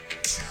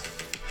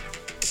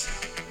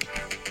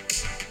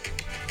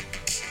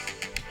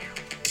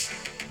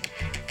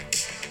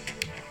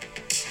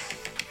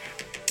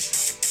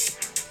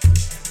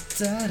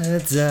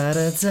What's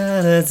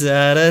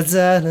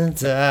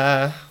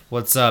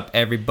up,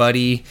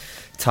 everybody?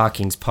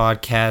 Talkings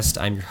Podcast.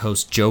 I'm your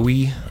host,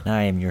 Joey. And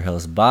I am your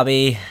host,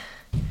 Bobby.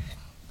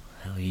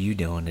 How are you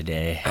doing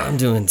today? I'm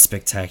doing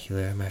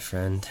spectacular, my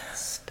friend.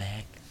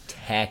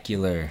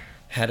 Spectacular.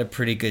 Had a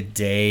pretty good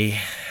day.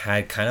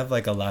 Had kind of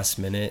like a last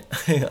minute.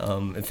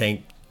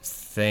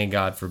 Thank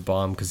God for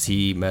Bomb, because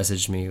he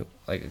messaged me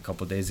like a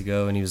couple days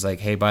ago, and he was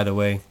like, "Hey, by the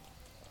way,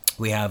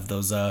 we have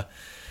those that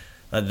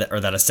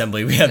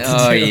assembly we have to do."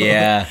 Oh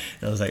yeah.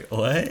 And I was like,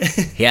 "What?"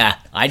 Yeah,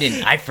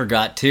 I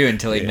forgot too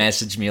until he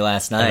messaged me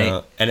last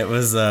night. And it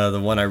was the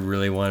one I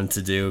really wanted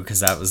to do, because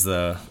that was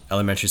the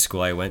elementary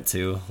school I went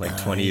to like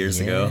 20 years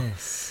ago.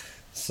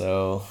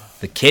 So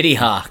the Kitty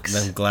Hawks.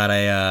 I'm glad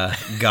I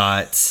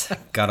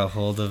got a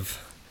hold of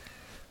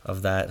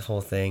that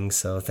whole thing.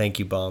 So thank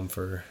you, Bomb,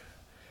 for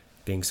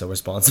being so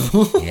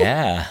responsible.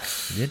 Yeah,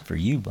 good for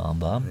you,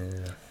 Bomb.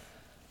 Yeah.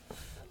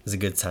 It was a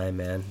good time,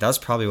 man. That was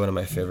probably one of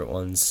my favorite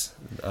ones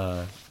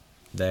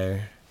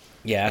there.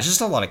 Yeah, It's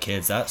just a lot of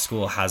kids. That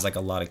school has like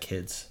a lot of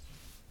kids.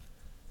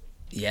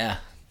 yeah,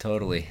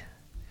 totally.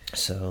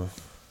 So,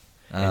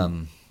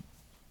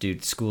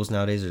 dude, schools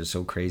nowadays are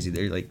so crazy.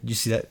 They're like, you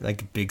see that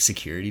like big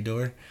security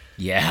door?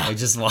 Yeah, Like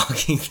just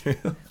walking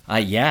through.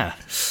 yeah.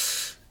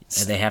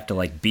 And they have to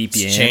like beep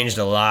you It's in. changed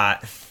a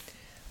lot.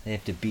 They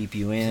have to beep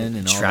you in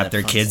and all Trap that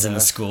their fun kids in the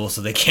stuff. school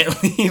so they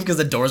can't leave because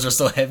the doors are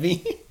so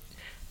heavy.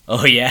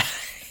 Oh yeah,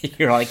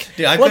 you're like,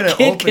 Dude, I what couldn't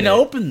kid open can it.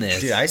 open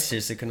this? Dude, I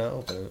seriously could not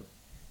open it.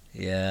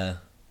 Yeah.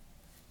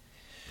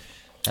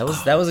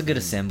 That was a good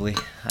assembly,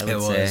 I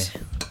would say. was.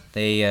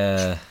 They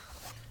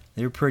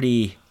were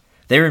pretty.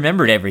 They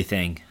remembered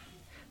everything.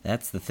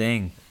 That's the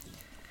thing.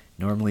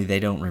 Normally they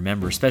don't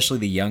remember, especially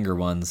the younger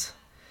ones.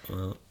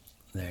 Well,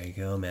 there you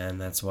go, man.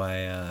 That's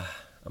why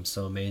I'm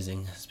so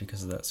amazing. It's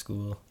because of that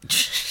school.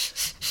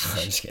 No,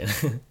 I'm just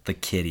kidding. The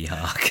Kitty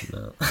Hawk.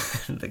 No.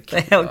 The The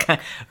kitty hell hawk. kind-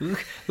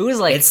 who was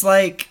like? It's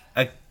like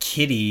a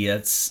kitty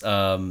that's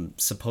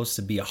supposed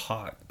to be a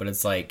hawk, but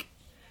it's like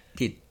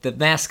Dude, the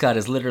mascot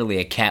is literally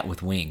a cat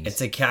with wings.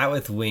 it's a cat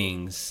with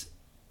wings,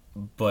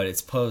 but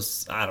it's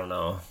I don't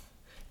know.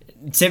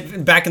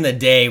 Back in the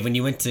day when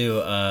you went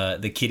to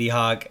the Kitty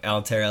Hawk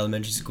Altair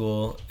Elementary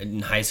School,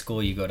 in high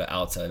school you go to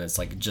Alta, and it's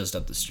like just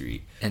up the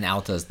street. And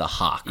Alta's the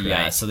hawk, right?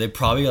 Yeah, so they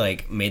probably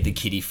like made the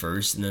kitty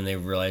first, and then they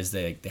realized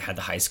they had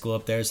the high school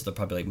up there, so they're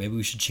probably like, maybe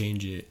we should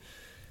change it.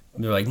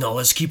 And they're like, no,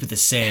 let's keep it the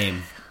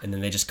same. And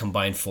then they just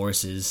combined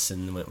forces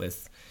and went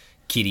with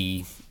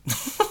kitty.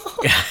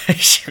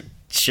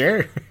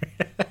 Sure.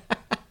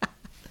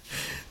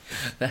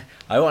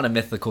 I want a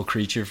mythical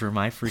creature for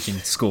my freaking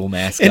school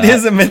mascot. It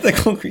is a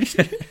mythical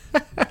creature.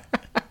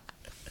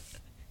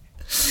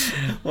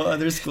 What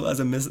other school has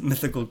a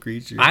mythical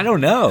creature? I don't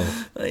know.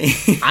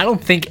 I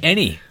don't think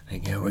any.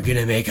 Like, yeah, we're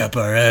gonna make up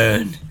our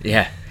own.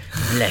 Yeah.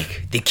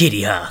 Like the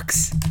Kitty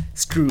Hawks.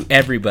 Screw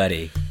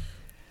everybody.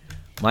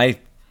 My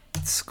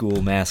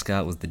school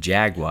mascot was the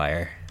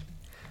Jaguar.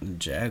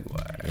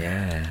 Jaguar.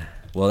 Yeah.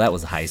 Well, that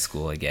was high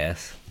school, I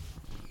guess.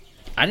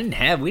 We didn't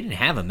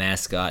have a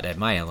mascot at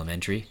my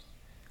elementary.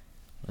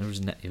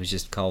 It was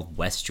just called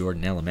West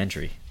Jordan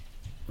Elementary.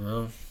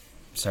 Well,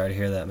 sorry to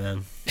hear that,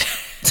 man.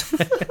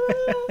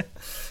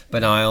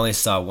 But no, I only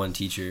saw one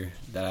teacher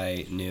that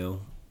I knew.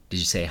 Did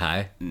you say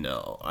hi?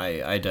 No,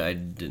 I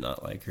did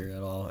not like her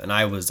at all. And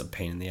I was a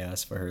pain in the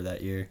ass for her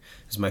that year. It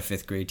was my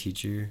 5th grade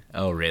teacher.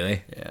 Oh,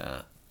 really?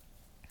 Yeah.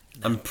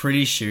 I'm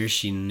pretty sure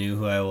she knew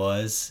who I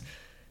was,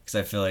 because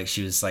I feel like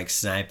she was like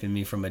sniping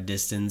me from a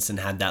distance and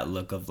had that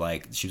look of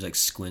like, she was like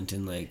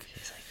squinting like,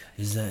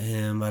 is that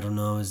him? I don't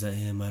know. Is that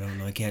him? I don't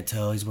know. I can't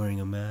tell. He's wearing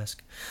a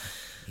mask.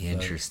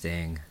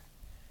 Interesting.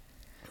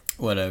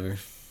 Whatever.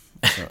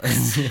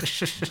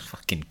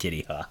 Fucking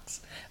Kitty Hawks.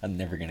 I'm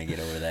never gonna get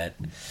over that.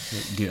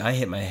 Dude, I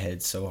hit my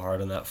head so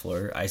hard on that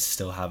floor. I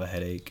still have a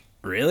headache.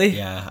 Really?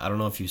 Yeah, I don't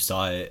know if you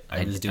saw it.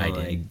 I was doing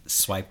like didn't.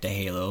 swipe to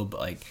Halo, but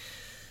like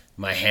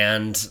my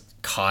hand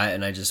caught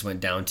and I just went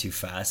down too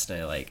fast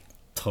and I like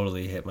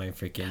totally hit my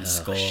freaking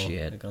skull.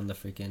 shit. Like on the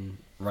freaking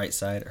right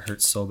side. It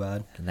hurts so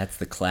bad. And that's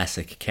the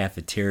classic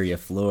cafeteria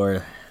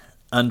floor.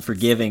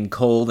 Unforgiving,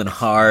 cold, and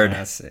hard.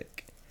 Classic.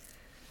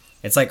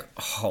 It's like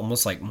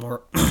almost like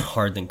more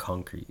hard than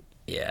concrete.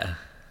 Yeah.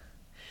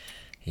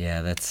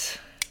 Yeah, that's...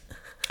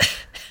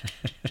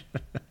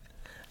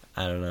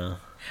 I don't know.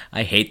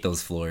 I hate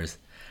those floors.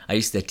 I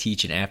used to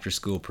teach an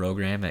after-school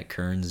program at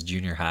Kearns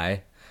Junior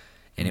High,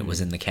 and it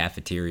was in the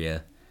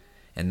cafeteria.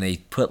 And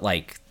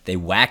they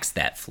waxed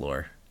that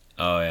floor.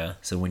 Oh yeah.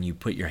 So when you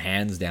put your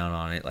hands down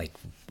on it, like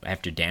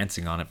after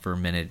dancing on it for a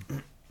minute,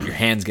 your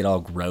hands get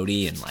all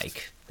grody and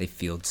like they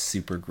feel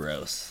super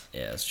gross.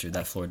 Yeah, it's true.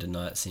 That floor did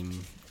not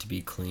seem to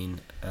be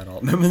clean at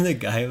all. Remember the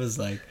guy was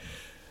like,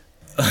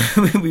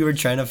 we were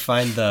trying to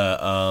find the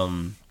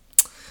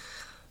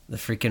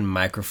freaking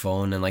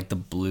microphone and like the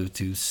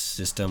Bluetooth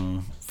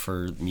system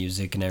for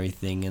music and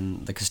everything,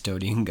 and the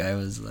custodian guy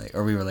was like,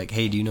 or we were like,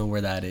 hey, do you know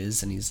where that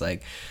is? And he's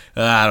like,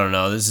 I don't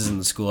know, this isn't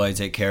the school I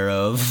take care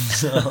of.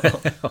 So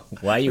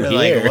Why are you we're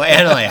here? like, what?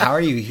 And I'm like, how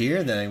are you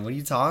here then? What are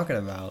you talking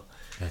about?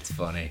 That's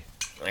funny.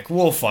 Like,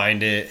 we'll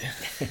find it.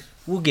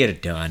 We'll get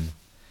it done.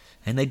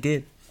 And they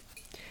did.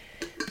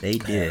 They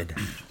did.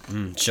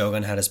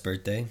 Shogun had his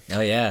birthday.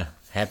 Oh, yeah.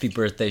 Happy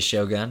birthday,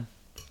 Shogun.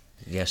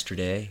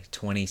 Yesterday,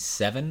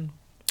 27?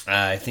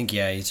 I think,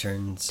 yeah, he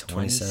turns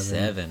 27.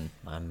 27,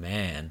 my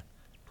man.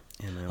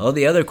 You know. Oh,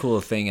 the other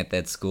cool thing at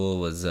that school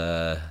was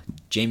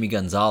Jamie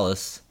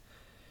Gonzalez,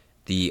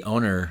 the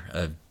owner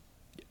of,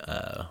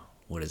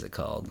 what is it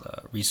called?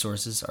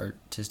 Resources,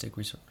 artistic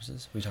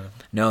resources. What are you talking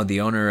about? No,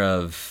 the owner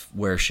of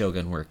where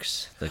Shogun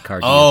works, the car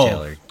Oh,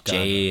 detailer.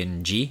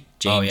 J&G?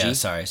 Oh, yeah,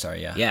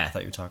 sorry, yeah. Yeah. I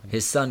thought you were talking.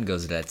 His son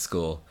goes to that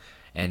school,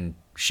 and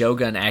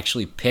Shogun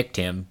actually picked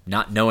him,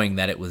 not knowing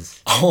that it was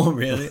Oh,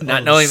 really?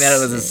 not knowing that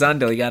it was his son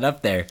till he got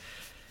up there.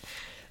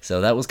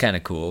 So that was kind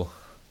of cool.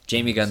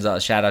 Jamie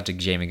Gonzalez, shout out to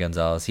Jamie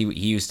Gonzalez. He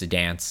used to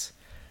dance.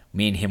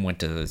 Me and him went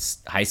to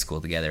high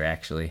school together,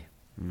 actually.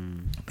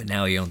 But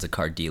now he owns a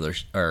car dealer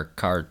or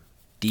car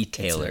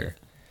detailer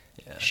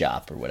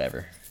shop or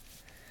whatever,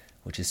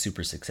 which is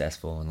super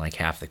successful, and like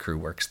half the crew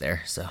works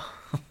there. So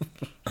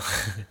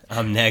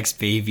I'm next,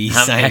 baby.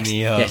 I'm Sign next-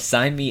 me up. Yeah,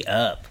 sign me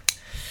up.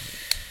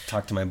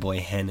 Talk to my boy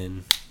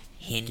Henan.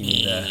 Give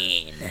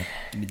me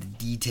the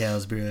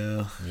details,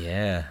 bro.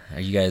 Yeah. Are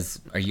you guys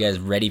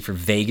ready for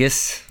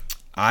Vegas?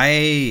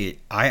 I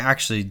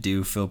actually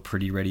do feel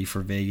pretty ready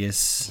for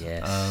Vegas.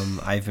 Yes.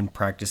 I've been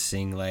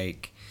practicing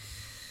like.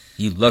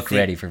 You look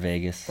ready for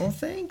Vegas. Oh,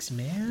 thanks,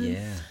 man.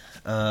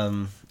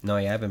 Yeah. No,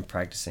 yeah, I've been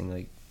practicing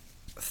like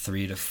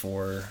 3 to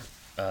 4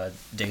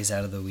 days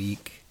out of the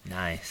week.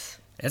 Nice.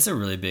 It's a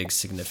really big,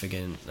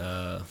 significant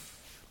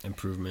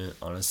improvement,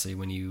 honestly,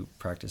 when you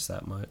practice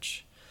that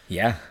much.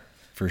 Yeah,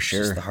 for It's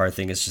sure. just the hard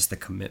thing is just the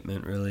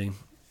commitment, really.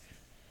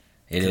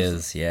 It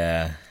is,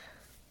 yeah.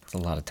 It's a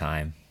lot of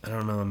time. I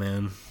don't know,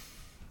 man.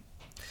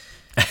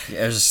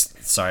 I was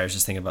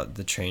just thinking about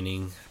the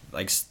training.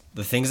 Like,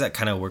 the things that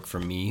kind of work for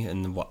me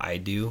and what I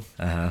do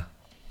Uh-huh.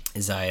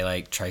 is I,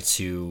 like, try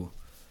to,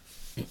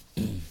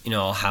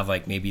 I'll have,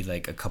 like, maybe,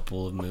 like, a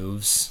couple of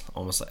moves,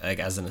 almost, like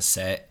as in a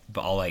set,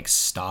 but I'll, like,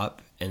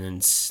 stop and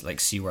then, like,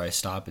 see where I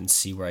stop and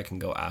see where I can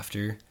go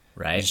after.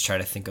 Right. I just try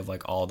to think of,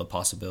 like, all the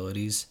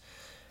possibilities.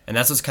 And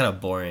that's what's kind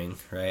of boring,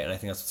 right? And I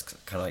think that's what's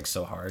kind of, like,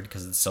 so hard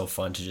because it's so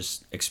fun to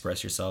just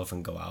express yourself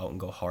and go out and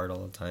go hard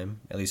all the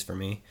time, at least for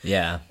me.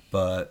 Yeah.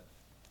 But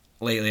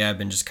lately I've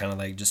been just kind of,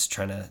 like, just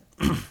trying to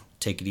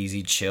take it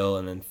easy, chill,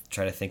 and then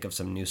try to think of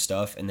some new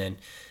stuff and then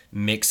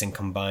mix and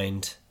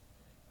combine,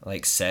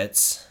 like,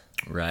 sets.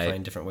 Right.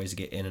 Find different ways to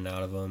get in and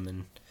out of them.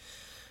 And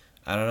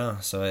I don't know.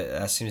 So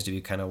that seems to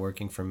be kind of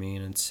working for me.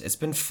 And it's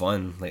been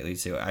fun lately,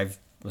 too. I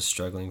was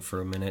struggling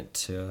for a minute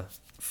to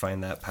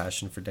find that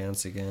passion for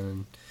dance again,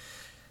 and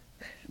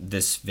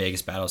this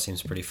Vegas battle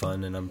seems pretty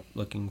fun, and I'm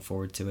looking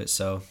forward to it.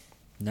 So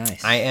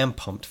Nice. I am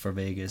pumped for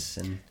Vegas,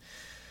 and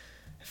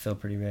I feel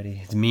pretty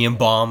ready. It's me and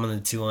Bomb on the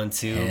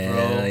 2-on-2,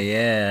 Hell bro.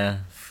 yeah.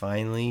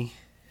 Finally.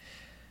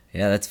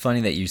 Yeah, that's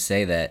funny that you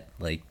say that.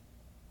 Like,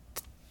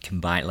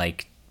 combine,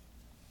 like,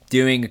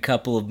 doing a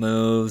couple of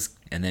moves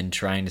and then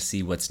trying to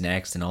see what's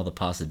next and all the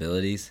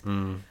possibilities.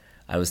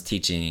 I was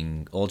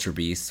teaching Ultra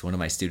Beast, one of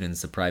my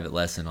students, a private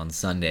lesson on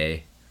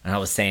Sunday, and I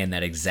was saying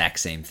that exact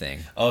same thing.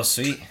 Oh,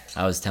 sweet.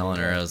 I was telling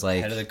her, I was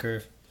like, Head of the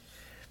curve.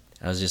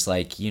 I was just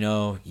like,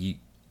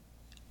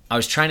 I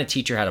was trying to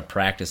teach her how to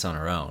practice on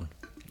her own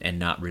and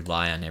not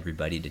rely on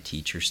everybody to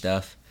teach her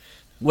stuff,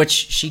 which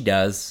she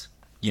does,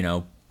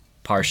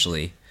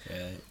 partially.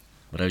 Yeah.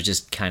 But I was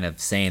just kind of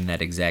saying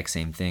that exact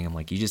same thing. I'm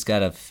like, you just got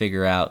to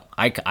figure out.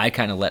 I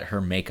kind of let her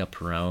make up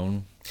her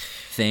own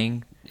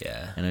thing.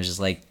 Yeah. And I was just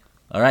like,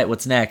 all right,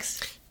 what's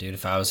next? Dude,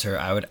 if I was her,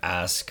 I would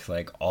ask,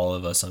 like, all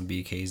of us on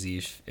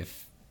BKZ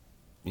if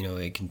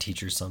they can teach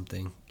her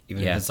something.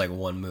 Even Yeah. if it's, like,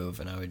 one move,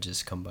 and I would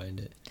just combine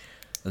it.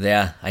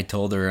 Yeah, I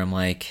told her, I'm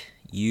like,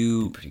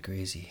 Pretty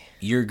crazy.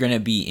 you're going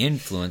to be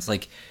influenced.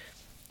 Like,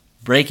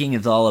 breaking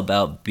is all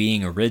about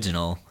being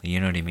original. You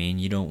know what I mean?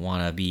 You don't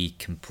want to be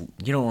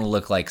you don't want to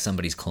look like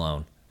somebody's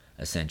clone,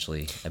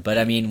 essentially. But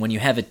I mean, when you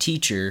have a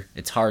teacher,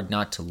 it's hard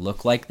not to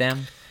look like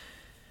them.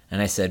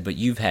 And I said, but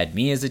you've had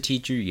me as a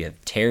teacher, you have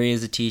Terry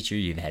as a teacher,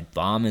 you've had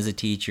Bomb as a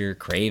teacher,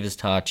 Crave has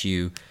taught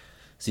you.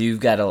 So you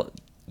got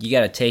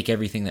to take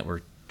everything that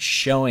we're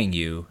showing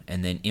you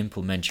and then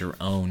implement your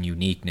own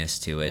uniqueness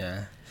to it.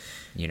 Yeah.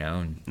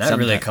 And That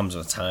really comes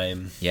with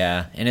time.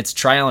 Yeah, and it's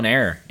trial and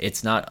error.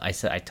 It's not. I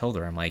told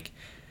her, I'm like,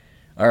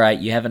 all right,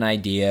 you have an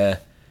idea.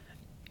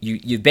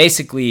 You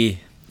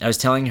basically. I was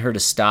telling her to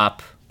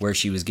stop where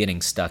she was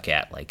getting stuck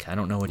at. Like, I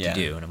don't know what to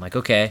do, and I'm like,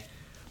 okay,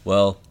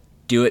 well,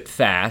 do it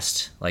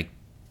fast, like,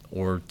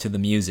 or to the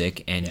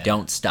music, and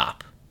don't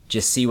stop.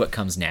 Just see what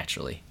comes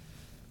naturally.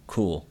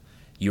 Cool.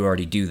 You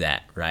already do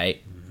that,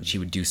 right? Mm-hmm. She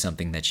would do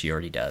something that she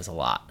already does a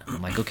lot.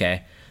 I'm like,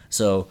 okay,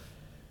 so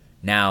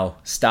now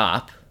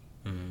stop.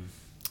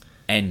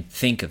 And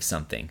think of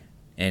something.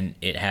 And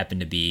it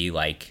happened to be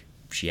like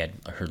she had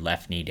her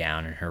left knee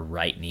down and her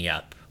right knee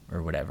up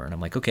or whatever. And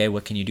I'm like, okay,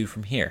 what can you do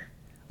from here?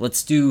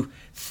 Let's do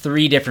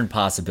 3 different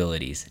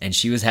possibilities. And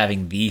she was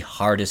having the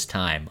hardest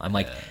time. I'm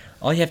like,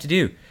 all you have to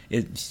do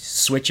is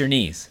switch your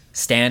knees,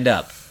 stand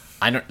up,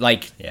 I don't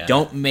like. Yeah.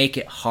 Don't make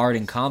it hard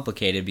and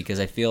complicated, because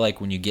I feel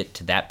like when you get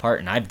to that part,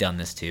 and I've done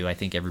this too. I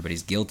think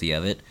everybody's guilty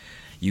of it.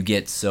 You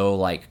get so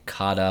like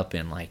caught up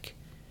in like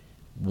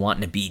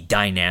wanting to be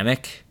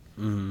dynamic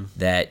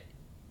that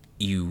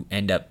you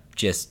end up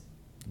just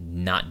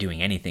not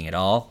doing anything at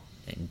all,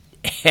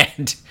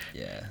 and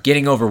Yeah.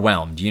 getting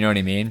overwhelmed. You know what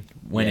I mean?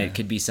 When Yeah. it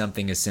could be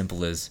something as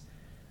simple as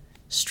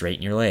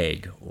straighten your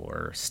leg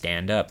or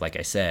stand up, like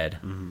I said.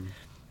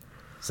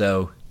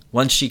 So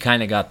once she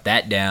kind of got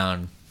that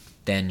down,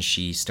 then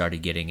she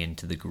started getting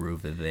into the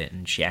groove of it,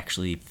 and she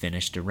actually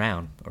finished a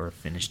round, or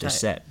finished a Right.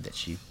 set that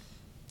she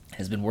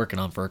has been working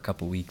on for a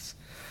couple weeks.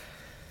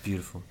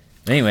 Beautiful.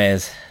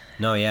 Anyways,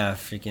 No, yeah,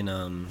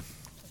 freaking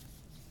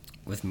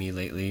with me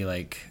lately,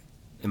 like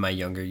in my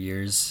younger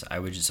years, I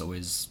would just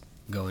always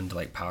go into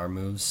like power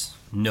moves.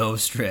 No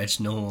stretch,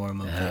 no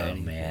warm up or Oh,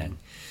 anything. man.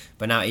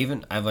 But now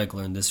even I've like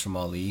learned this from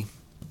Ali,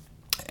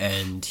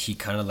 and he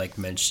kind of like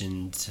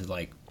mentioned to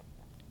like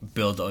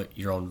build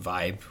your own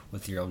vibe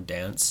with your own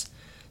dance.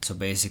 So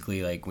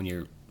basically, like when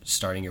you're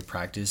starting your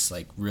practice,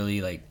 like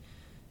really like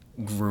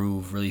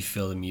groove, really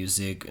feel the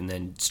music, and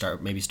then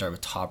start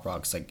with top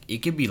rocks. Like it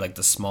could be like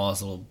the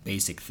smallest little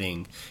basic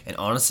thing. And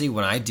honestly,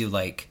 when I do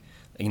like,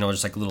 you know,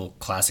 just like a little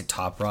classic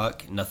top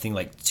rock, nothing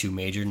like too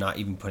major, not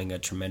even putting a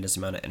tremendous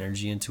amount of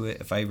energy into it,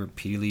 if I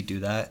repeatedly do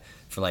that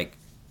for like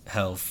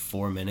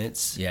 4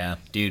 minutes, yeah.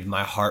 dude,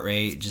 my heart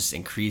rate just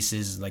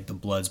increases, like the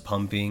blood's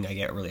pumping, I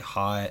get really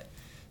hot.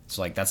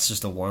 So like that's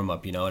just a warm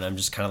up, you know, and I'm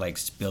just kind of like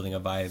building a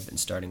vibe and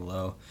starting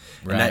low.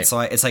 Right. And that's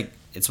why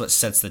it's what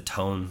sets the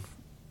tone,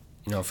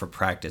 you know, for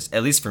practice.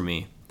 At least for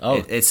me.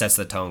 Oh. It sets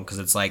the tone, because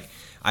it's like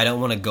I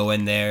don't want to go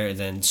in there and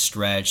then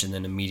stretch and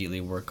then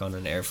immediately work on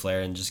an air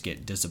flare and just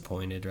get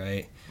disappointed,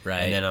 right?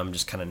 Right. And then I'm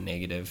just kind of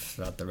negative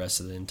throughout the rest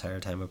of the entire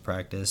time of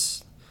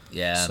practice.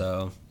 Yeah.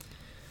 So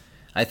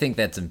I think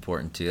that's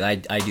important too. I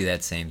do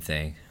that same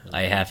thing.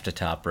 I have to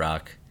top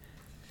rock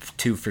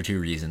for two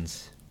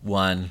reasons.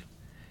 One,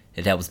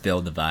 it helps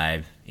build the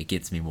vibe. It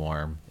gets me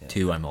warm. Yeah.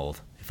 Two, I'm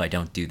old. If I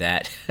don't do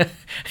that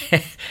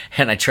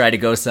and I try to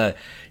go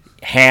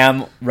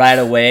ham right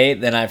away,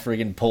 then I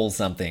friggin' pull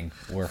something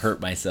or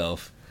hurt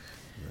myself.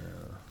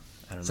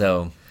 I don't know.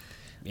 So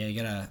Yeah,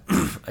 you gotta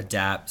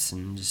adapt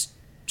and just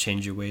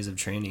change your ways of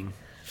training.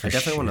 For I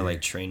definitely want to sure.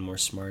 like train more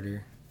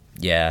smarter.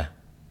 yeah.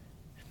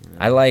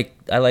 I like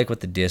what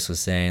the disc was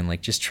saying,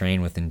 like just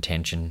train with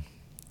intention.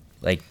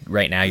 Like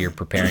right now you're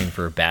preparing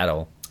for a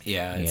battle,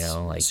 Yeah, You it's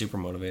know, like- super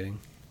motivating.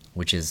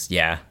 which is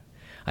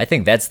I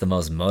think that's the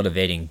most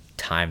motivating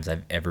times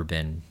I've ever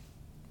been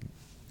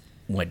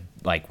when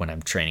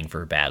I'm training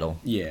for a battle.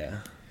 Yeah.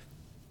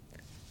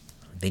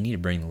 They need to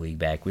bring the league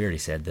back. We already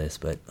said this,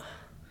 but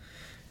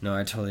No,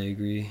 I totally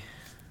agree.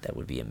 that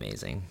would be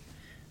amazing.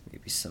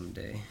 Maybe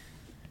someday.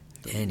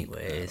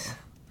 Anyways.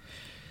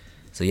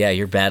 So yeah,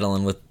 you're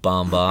battling with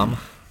Bomb Bomb.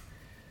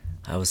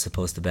 I was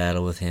supposed to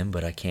battle with him,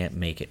 but I can't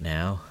make it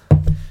now.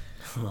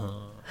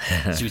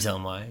 Should we tell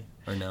him why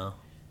or no?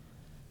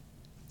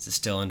 Is it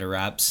still under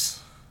wraps?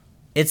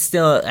 It's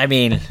still, I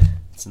mean,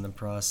 It's in the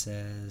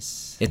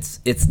process.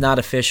 it's not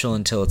official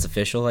until it's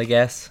official, I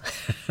guess.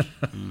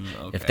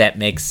 Okay. If that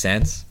makes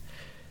sense.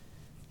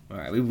 All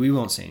right, we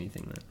won't say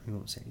anything then. We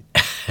won't say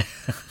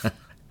anything.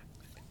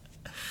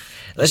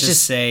 Let's Let's just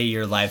just say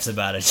your life's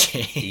about to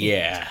change.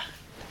 yeah.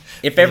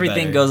 If Way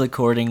everything better. goes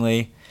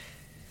accordingly,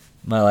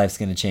 my life's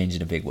going to change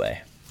in a big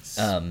way.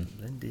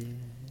 Splendid.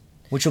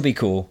 Which will be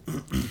cool.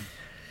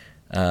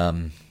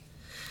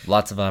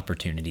 Lots of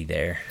opportunity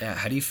there. Yeah,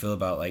 how do you feel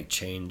about like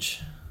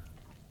change?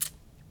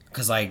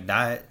 Because like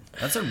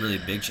that's a really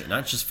big change,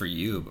 not just for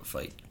you, but for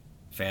like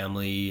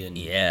family and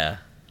Yeah.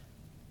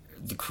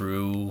 the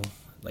crew,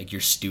 like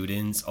your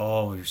students.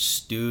 Oh, your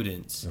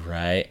students.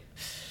 Right.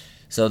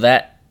 So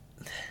that,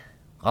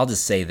 I'll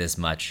just say this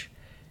much.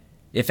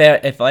 If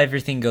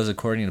everything goes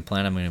according to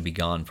plan, I'm going to be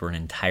gone for an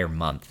entire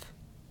month.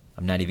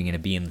 I'm not even going to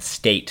be in the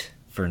state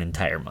for an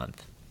entire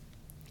month.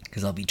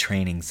 Because I'll be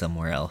training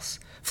somewhere else.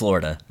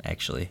 Florida,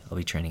 actually. I'll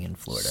be training in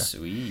Florida.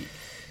 Sweet.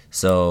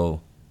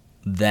 So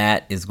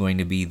that is going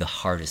to be the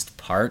hardest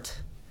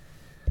part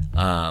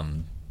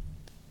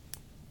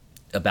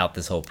about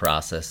this whole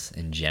process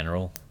in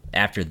general.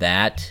 After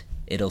that,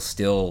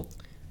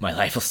 my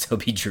life will still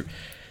be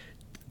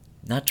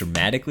not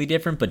dramatically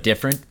different, but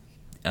different.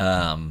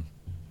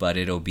 But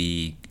it'll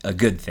be a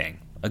good thing,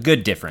 a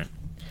good different.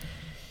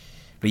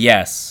 But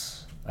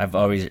yes, I've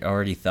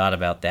already thought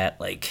about that.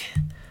 Like,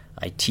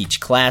 I teach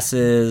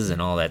classes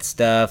and all that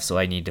stuff, so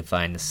I need to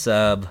find a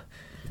sub.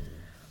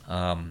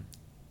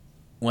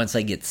 Once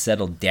I get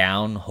settled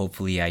down,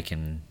 hopefully I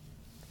can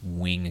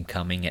wing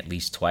coming at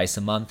least twice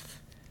a month.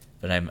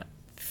 But I'm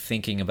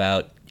thinking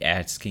about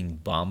asking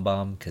Bomb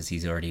Bomb, because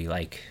he's already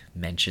like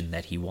mentioned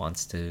that he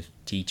wants to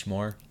teach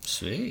more.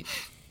 Sweet.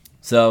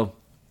 So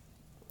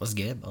Let's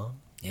get it, Mom.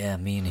 yeah,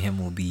 me and him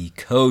will be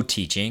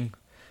co-teaching,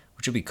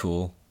 which will be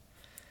cool.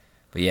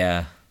 But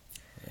yeah,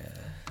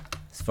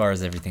 as far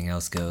as everything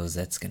else goes,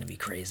 that's gonna be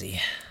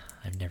crazy.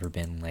 I've never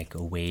been like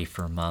away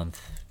for a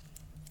month.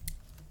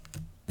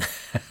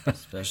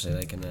 Especially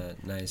like in a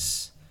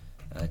nice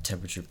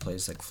temperature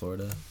place like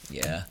Florida.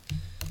 Yeah.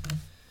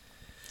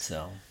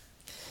 So.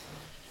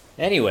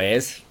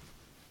 Anyways.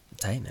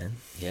 Tight, man.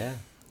 Yeah.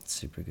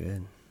 Super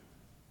good.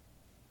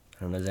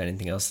 I don't know, is there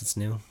anything else that's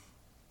new?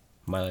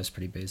 My life's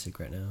pretty basic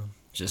right now.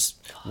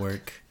 Just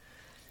work,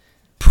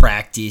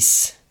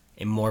 practice,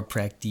 and more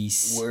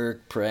practice.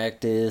 Work,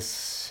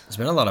 practice. There's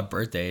been a lot of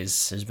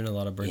birthdays. There's been a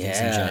lot of birthdays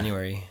in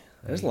January.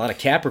 There's a lot of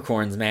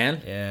Capricorns,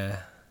 man. Yeah.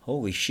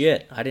 Holy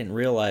shit. I didn't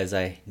realize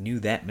I knew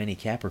that many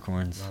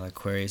Capricorns. A lot of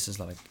Aquarius,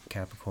 a lot of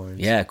Capricorns.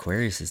 Yeah,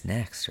 Aquarius is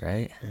next,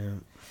 right? Yeah.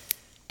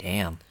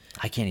 Damn.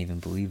 I can't even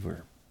believe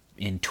we're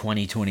in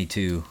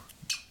 2022.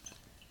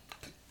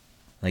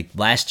 Like,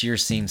 last year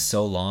seemed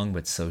so long,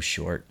 but so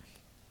short.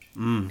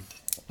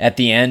 At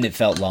the end, it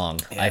felt long.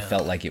 Yeah. I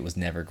felt like it was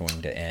never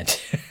going to end.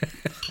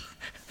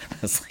 I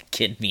was like,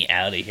 get me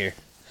out of here.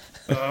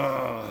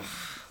 Oh,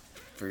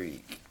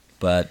 freak.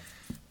 But,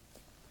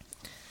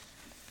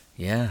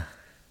 yeah.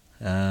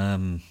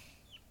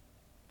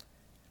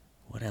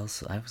 What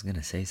else? I was going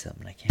to say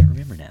something. I can't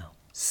remember now.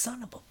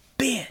 Son of a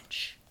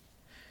bitch.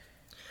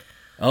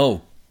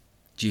 Oh,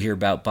 did you hear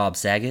about Bob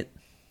Saget?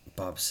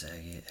 Bob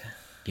Saget.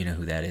 You know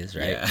who that is,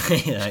 right?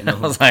 Yeah, I know. I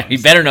was like, you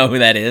better know who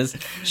that is.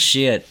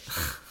 Shit.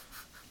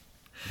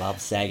 Bob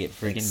Saget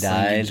freaking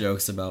Sending died.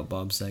 jokes about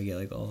Bob Saget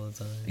like all the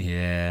time.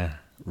 Yeah.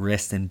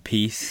 Rest in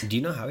peace. Do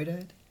you know how he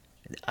died?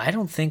 I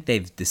don't think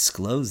they've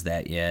disclosed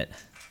that yet.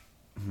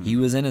 He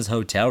was in his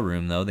hotel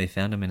room, though. They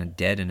found him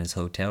dead in his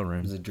hotel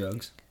room. Was it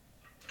drugs?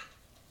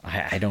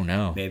 I don't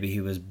know. Maybe he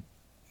was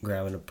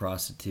grabbing a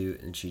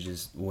prostitute and she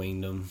just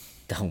winged him.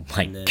 Oh,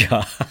 my And then-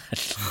 God.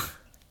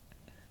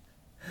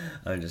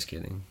 I'm just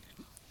kidding.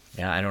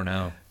 Yeah, I don't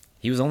know.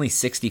 He was only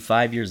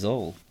 65 years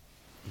old.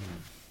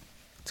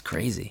 It's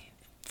crazy.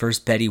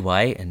 First Betty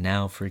White and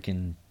now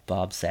freaking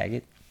Bob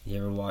Saget. You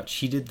ever watch?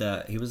 He did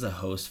that. He was a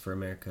host for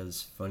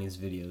America's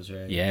Funniest Videos,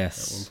 right?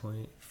 Yes. At one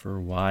point. For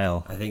a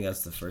while. I think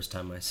that's the first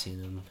time I seen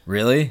him.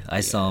 Really?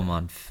 I saw him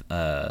on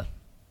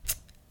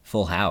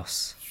Full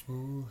House.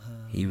 Full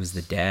House. He was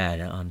the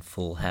dad on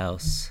Full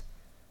House.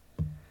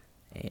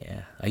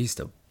 Yeah, I used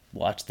to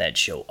watch that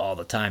show all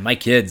the time. My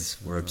kids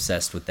were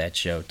obsessed with that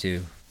show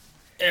too.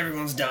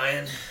 Everyone's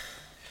dying.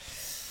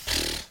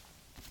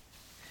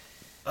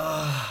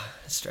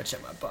 Stretch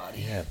out my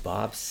body. Yeah,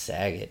 Bob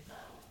Saget.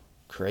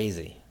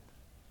 Crazy.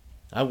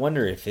 I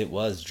wonder if it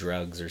was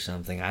drugs or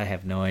something. I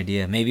have no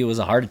idea. Maybe it was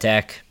a heart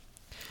attack.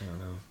 I don't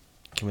know.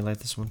 Can we light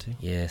this one too?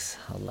 Yes,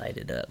 I'll light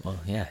it up. Well,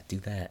 yeah, do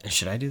that.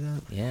 Should I do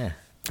that? Yeah.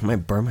 I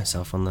might burn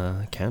myself on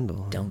the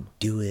candle. Don't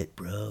do it,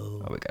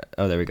 bro.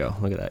 Oh, there we go.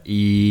 Look at that.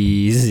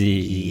 Easy.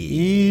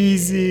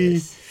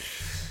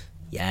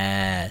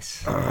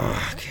 Yes.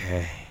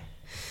 Okay.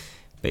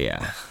 But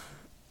yeah.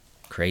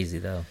 Crazy,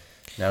 though.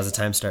 Now's the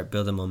time to start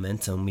building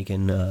momentum. We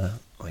can, oh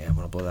yeah, I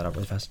want to blow that up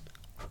really fast.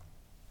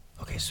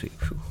 Okay, sweet.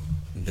 Whew.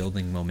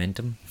 Building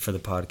momentum. For the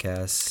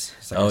podcast.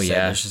 It's Oh, I said,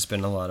 yeah. There's just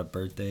been a lot of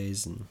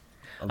birthdays and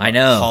I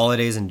know.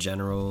 holidays in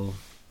general.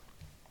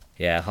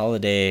 Yeah,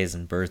 holidays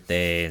and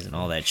birthdays and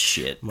all that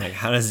shit. I'm like,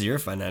 how does your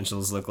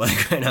financials look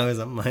like right now?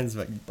 Because mine's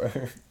like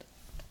burned.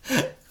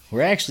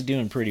 We're actually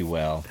doing pretty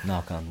well,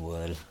 knock on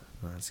wood.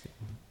 Oh, that's good.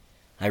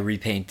 I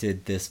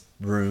repainted this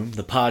room.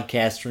 The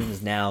podcast room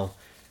is now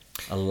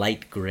a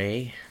light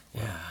gray.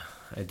 Yeah,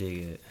 I dig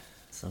it.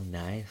 So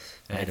nice.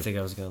 I didn't think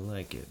I was going to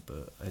like it,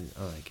 but I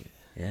like it.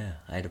 Yeah,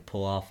 I had to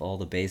pull off all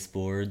the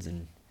baseboards,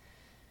 and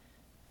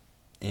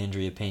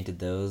Andrea painted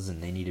those,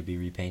 and they need to be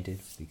repainted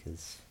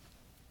because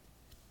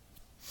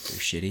they're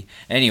shitty.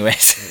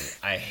 Anyways,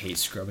 I hate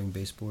scrubbing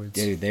baseboards.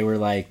 dude, they were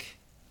like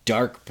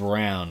dark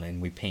brown,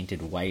 and we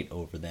painted white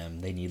over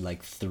them. They need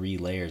like 3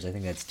 layers. I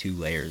think that's 2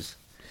 layers.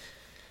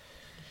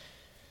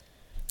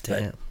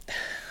 Damn. But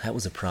that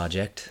was a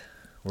project.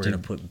 We're Dude,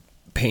 gonna put.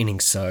 Painting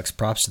sucks.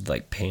 Props to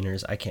like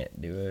painters. I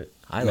can't do it.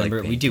 I like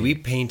painting. We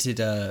painted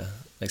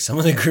like some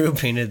of the group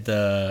painted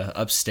the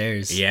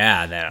upstairs.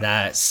 Yeah,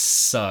 That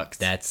sucked.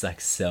 that's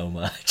like so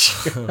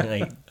much.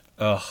 Like,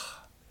 ugh.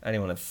 I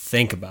didn't want to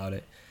think about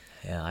it.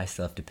 Yeah, I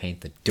still have to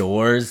paint the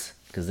doors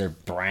because they're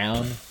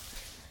brown.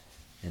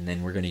 And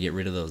then we're going to get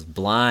rid of those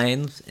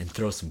blinds and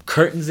throw some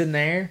curtains in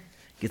there.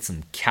 Get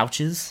some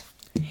couches.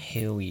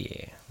 Hell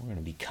yeah. We're going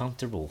to be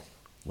comfortable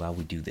while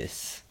we do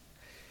this.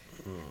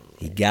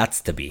 He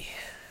gots to be.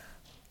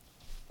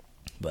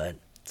 But,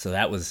 so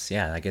that was,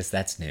 yeah, I guess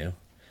that's new.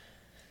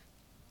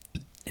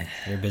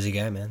 You're a busy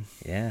guy, man.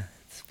 Yeah,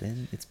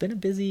 it's been a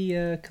busy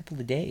couple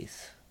of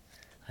days.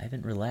 I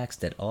haven't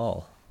relaxed at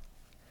all.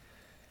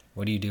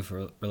 What do you do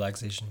for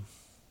relaxation?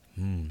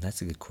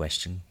 That's a good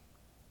question.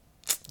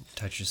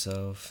 Touch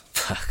yourself.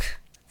 Fuck,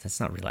 that's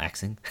not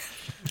relaxing.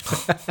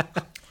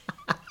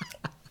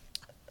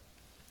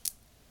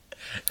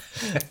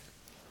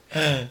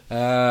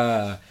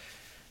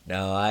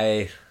 No,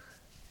 I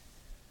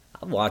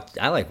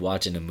like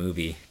watching a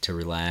movie to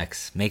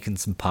relax, making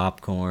some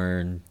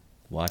popcorn,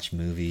 watch a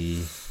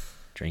movie,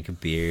 drink a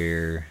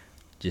beer,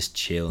 just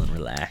chill and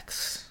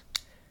relax.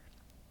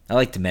 I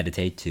like to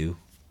meditate too.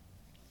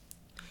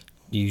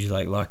 You usually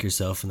like lock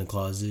yourself in the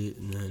closet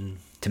and then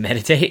To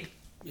meditate?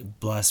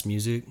 blast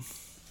music.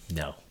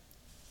 No.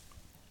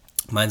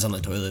 Mine's on the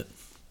toilet.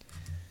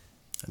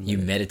 You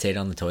meditate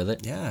on the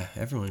toilet? Yeah,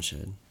 everyone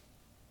should.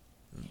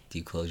 Do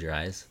you close your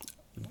eyes?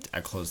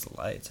 I close the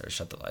lights or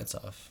shut the lights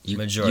off. You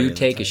Majority of the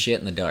take a time. shit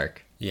in the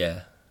dark.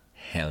 Yeah.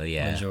 Hell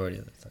yeah. Majority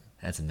of the time.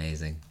 That's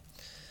amazing.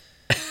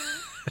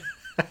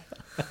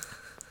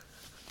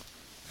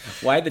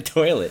 Why the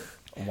toilet?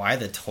 Why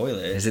the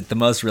toilet? Is it the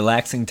most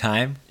relaxing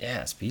time?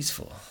 Yeah, it's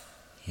peaceful.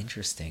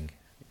 Interesting.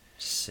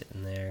 Just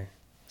sitting there,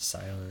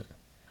 silent.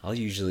 I'll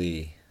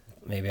usually...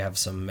 Maybe have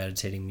some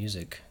meditating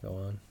music go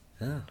on.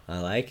 Oh,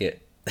 I like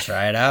it.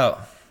 Try it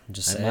out.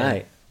 Just I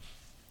say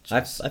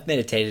might. I've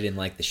meditated in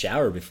like the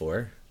shower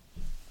before.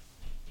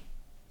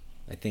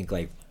 I think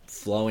like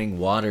flowing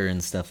water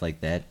and stuff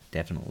like that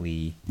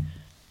definitely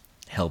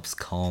helps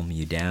calm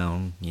you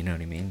down. You know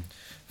what I mean?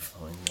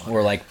 Flowing water.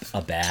 Or like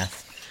a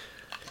bath.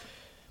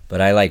 But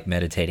I like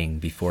meditating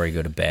before I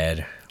go to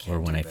bed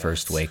or when I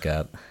first wake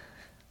up.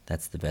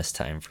 That's the best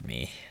time for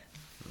me.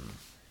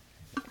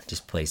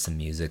 Just play some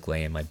music,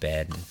 lay in my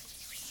bed.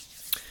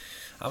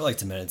 I would like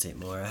to meditate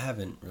more. I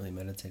haven't really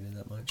meditated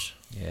that much.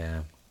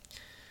 Yeah.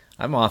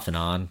 I'm off and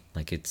on.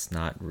 Like, it's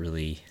not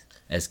really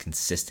as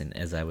consistent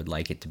as I would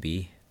like it to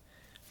be.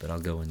 But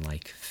I'll go in,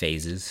 like,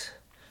 phases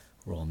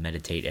where I'll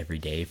meditate every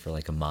day for,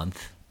 like, a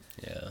month.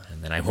 Yeah.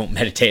 And then I won't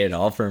meditate at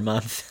all for a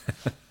month.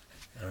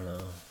 I don't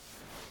know.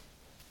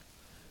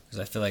 Because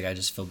I feel like I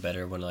just feel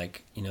better when,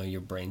 like, you know,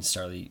 your brain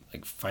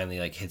finally,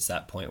 like, hits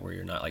that point where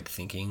you're not, like,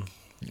 thinking.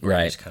 You're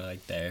Right. just kind of,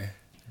 like, there.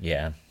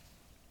 Yeah.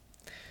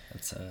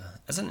 That's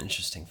an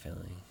interesting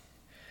feeling.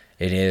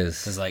 It is.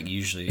 Because, like,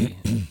 usually,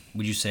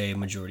 would you say a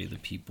majority of the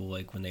people,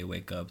 like, when they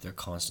wake up, they're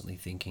constantly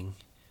thinking?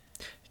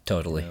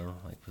 Totally. You know,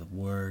 like, with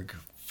work,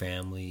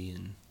 family,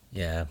 and...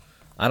 Yeah.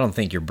 I don't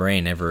think your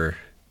brain ever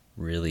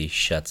really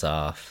shuts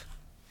off.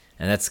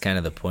 And that's kind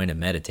of the point of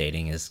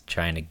meditating, is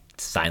trying to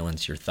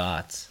silence your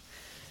thoughts.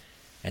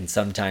 And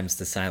sometimes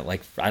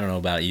like, I don't know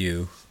about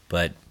you,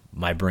 but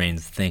my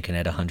brain's thinking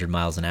at 100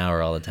 miles an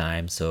hour all the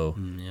time. So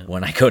yeah.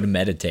 when I go to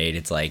meditate,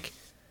 it's like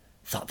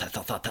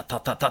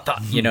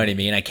thought. You know what I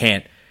mean? I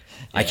can't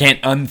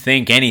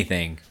unthink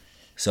anything.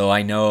 So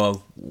I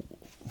know,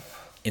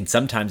 and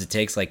sometimes it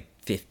takes like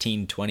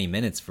 15, 20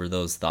 minutes for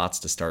those thoughts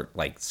to start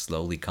like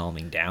slowly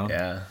calming down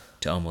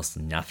to almost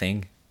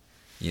nothing.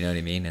 You know what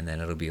I mean? And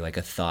then it'll be like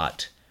a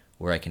thought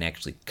where I can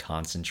actually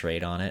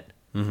concentrate on it,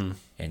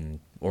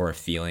 or a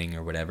feeling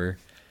or whatever.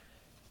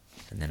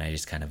 And then I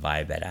just kind of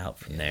vibe that out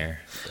from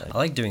there. But I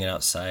like doing it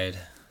outside.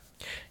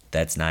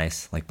 that's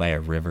nice, like by a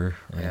river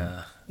or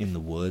Yeah. in the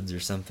woods or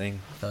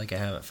something. I feel like I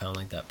haven't found,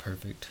 like, that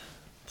perfect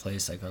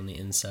place, like, on the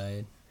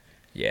inside.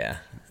 Yeah.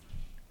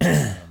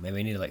 Maybe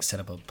I need to, like, set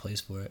up a place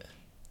for it.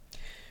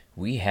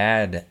 We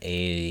had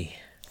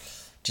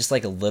just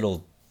like a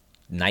little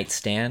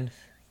nightstand,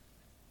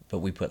 but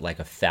we put like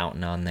a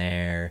fountain on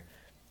there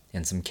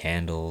and some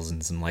candles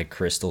and some like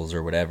crystals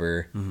or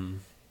whatever. Mm-hmm.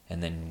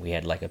 And then we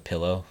had like a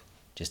pillow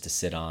just to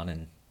sit on,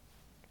 and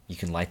you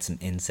can light some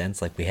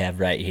incense like we have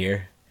right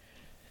here.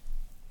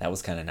 That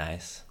was kind of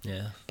nice.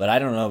 Yeah. But I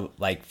don't know,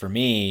 like for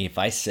me, if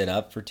I sit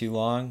up for too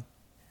long,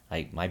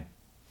 like my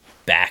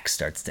back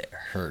starts to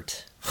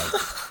hurt. Like,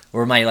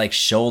 or my like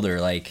shoulder,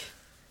 like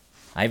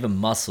I have a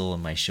muscle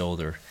in my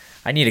shoulder.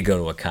 I need to go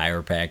to a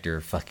chiropractor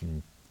or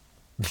fucking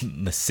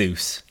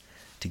masseuse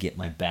to get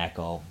my back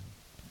all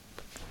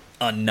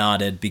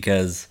unknotted,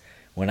 because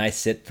when I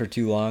sit for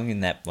too long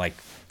in that like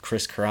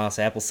crisscross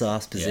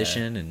applesauce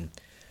position and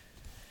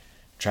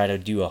try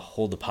to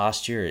hold the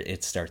posture,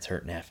 it starts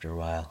hurting after a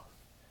while.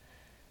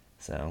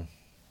 So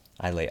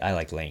I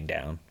like laying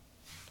down.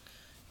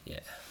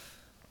 Yeah.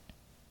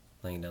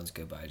 Laying down's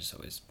good, but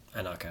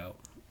I knock out.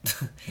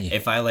 Yeah.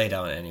 If I lay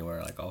down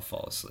anywhere, like, I'll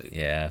fall asleep.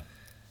 Yeah.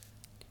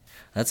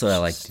 That's what I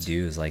like to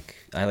do, is like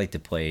I like to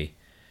play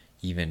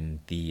even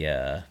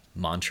the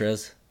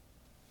mantras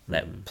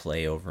that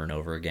play over and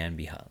over again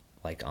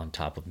like on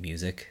top of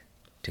music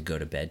to go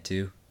to bed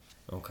to.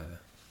 Okay.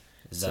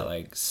 Is that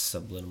like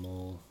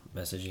subliminal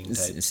messaging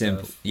type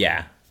Simple. stuff?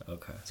 Yeah.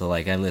 Okay. So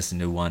like I listen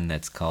to one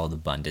that's called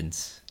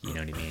Abundance, you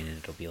know what I mean? And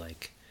it'll be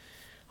like,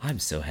 I'm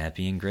so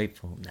happy and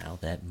grateful now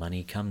that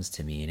money comes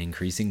to me in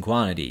increasing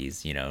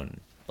quantities, you know, and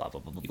blah blah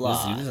blah blah blah.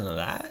 Was using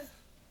that?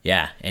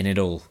 Yeah, and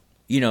it'll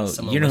you know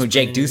Someone who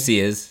Jake whispering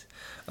Ducey is.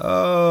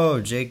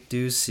 Oh, Jake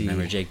Ducey.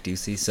 Remember Jake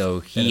Ducey? So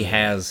he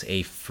has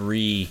a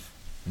free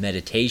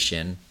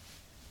meditation,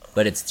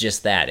 but it's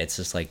just that. It's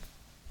just like,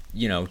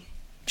 you know,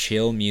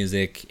 chill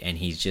music, and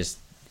he's just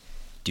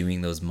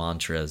doing those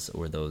mantras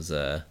or those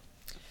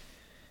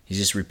he's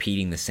just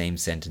repeating the same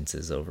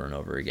sentences over and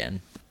over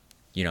again.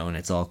 You know, and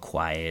it's all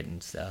quiet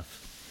and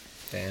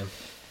stuff. Damn.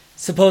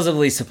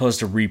 Supposedly supposed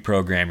to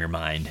reprogram your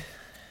mind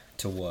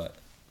To what?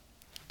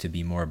 to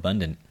be more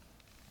abundant.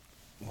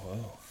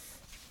 Whoa.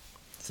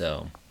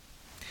 So,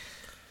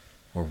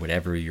 or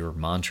whatever your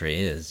mantra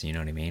is, you know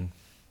what I mean?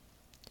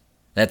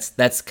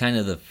 That's kind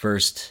of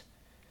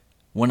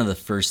one of the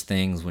first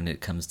things when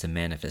it comes to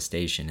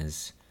manifestation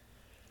is,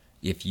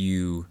 if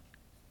you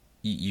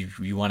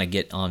want to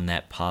get on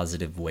that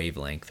positive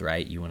wavelength,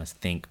 right? You want to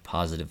think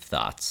positive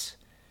thoughts.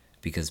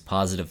 because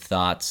positive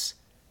thoughts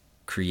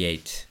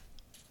create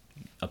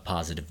a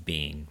positive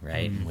being,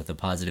 right? And with a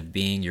positive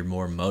being, you're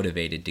more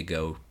motivated to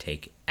go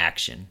take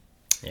action.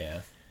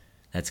 Yeah.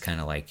 That's kind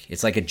of like,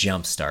 it's like a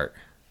jump start.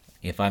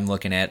 If I'm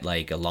looking at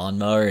like a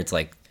lawnmower, it's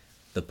like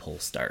the pull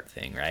start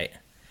thing, right?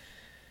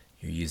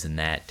 You're using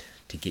that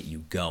to get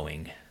you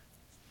going.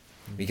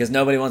 Because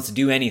nobody wants to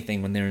do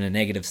anything when they're in a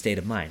negative state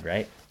of mind,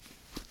 right?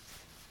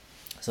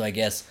 So I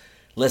guess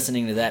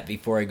listening to that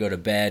before I go to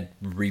bed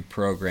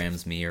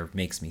reprograms me or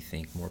makes me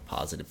think more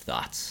positive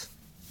thoughts.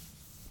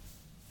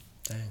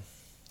 Dang.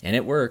 And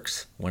it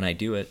works when I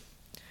do it.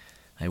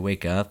 I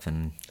wake up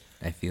and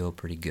I feel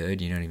pretty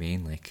good, you know what I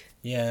mean? Like,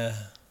 Yeah.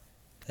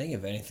 I think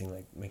if anything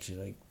like makes you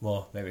like,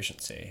 well, maybe I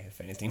shouldn't say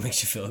if anything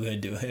makes you feel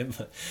good, do it.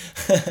 But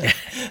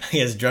I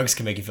guess drugs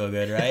can make you feel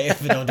good, right?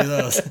 If you don't do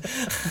those.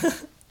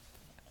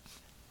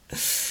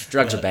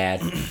 drugs are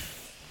bad.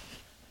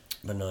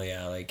 But no,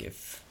 yeah, like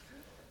if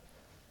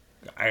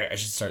I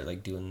should start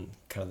like doing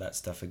kind of that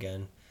stuff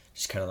again,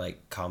 just kind of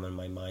like calming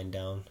my mind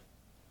down.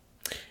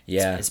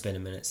 Yeah. It's been a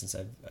minute since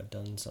I've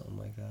done something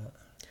like that.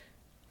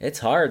 It's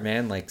hard,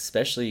 man, like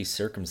especially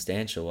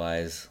circumstantial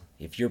wise.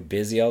 If you're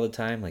busy all the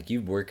time, like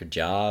you work a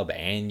job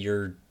and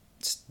you're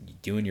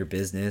doing your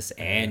business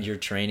and you're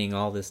training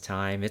all this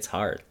time, it's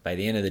hard. By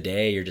the end of the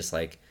day, you're just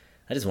like,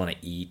 I just want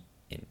to eat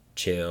and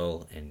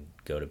chill and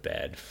go to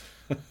bed.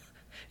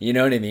 You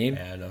know what I mean?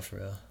 Yeah, no, for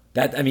real.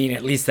 That, I mean,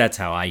 at least that's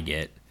how I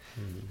get.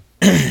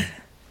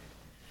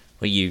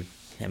 Well,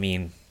 I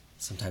mean,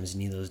 Sometimes you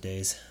need those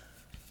days.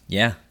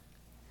 yeah.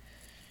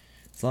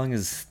 As long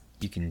as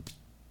you can,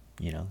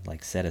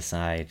 like set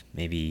aside,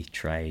 maybe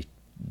try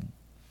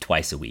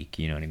twice a week,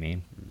 you know what I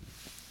mean?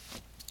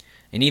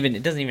 And even,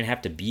 it doesn't even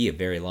have to be a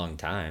very long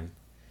time.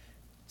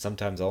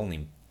 Sometimes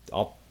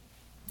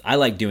I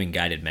like doing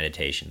guided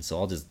meditation, so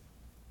I'll just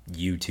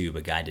YouTube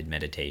a guided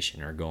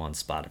meditation or go on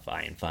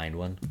Spotify and find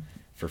one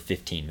for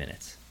 15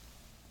 minutes.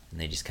 And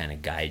they just kind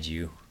of guide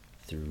you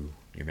through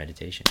your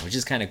meditation, which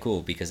is kind of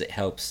cool because it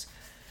helps.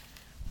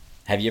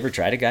 Have you ever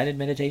tried a guided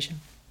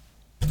meditation?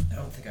 I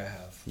don't think I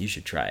have. You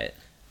should try it.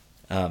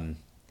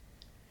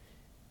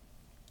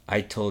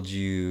 I told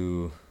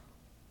you,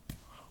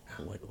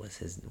 what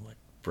was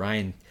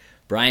Brian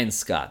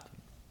Scott,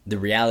 The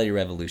Reality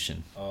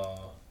Revolution.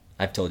 Oh.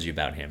 I've told you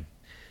about him,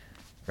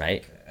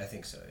 right? Okay. I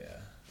think so, yeah.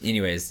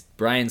 Anyways,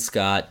 Brian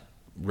Scott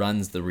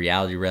runs The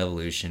Reality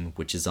Revolution,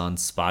 which is on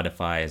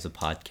Spotify as a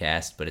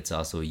podcast, but it's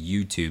also a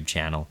YouTube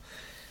channel.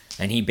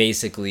 And he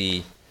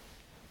basically,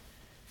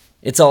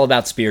 it's all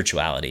about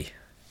spirituality.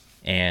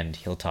 And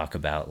he'll talk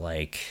about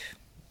like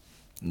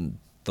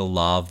the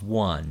law of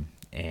one,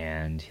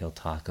 and he'll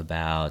talk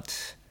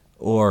about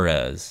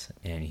auras,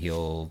 and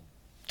he'll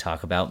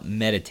talk about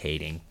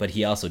meditating, but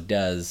he also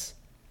does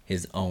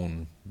his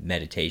own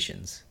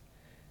meditations.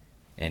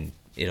 And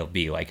it'll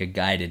be like a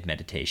guided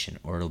meditation,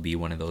 or it'll be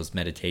one of those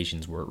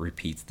meditations where it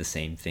repeats the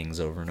same things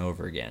over and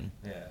over again.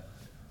 Yeah.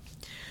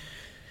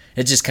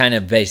 It's just kind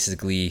of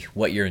basically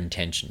what is your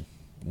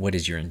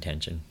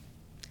intention?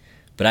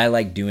 But I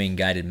like doing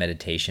guided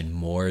meditation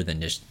more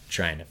than just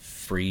trying to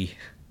free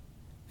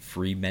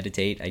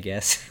meditate, I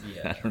guess.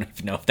 Yeah. I don't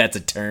even know if that's a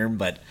term,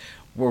 but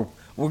we're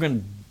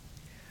gonna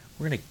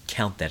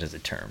count that as a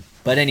term.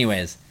 But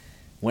anyways,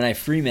 when I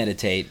free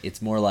meditate,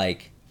 it's more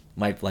like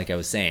I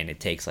was saying,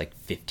 it takes like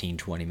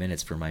 15-20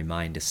 minutes for my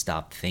mind to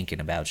stop thinking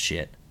about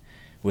shit.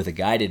 With a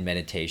guided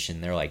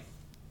meditation, they're like,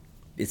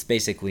 it's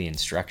basically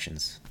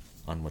instructions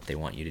on what they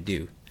want you to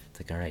do.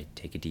 It's like, all right,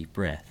 take a deep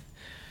breath.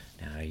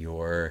 Now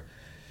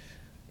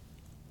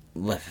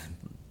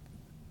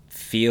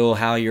feel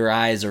how your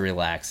eyes are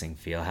relaxing,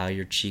 feel how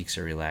your cheeks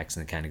are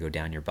relaxing, and kind of go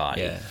down your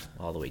body,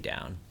 all the way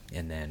down,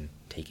 and then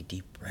take a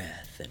deep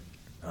breath, and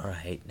all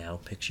right, now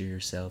picture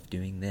yourself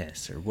doing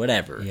this or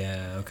whatever.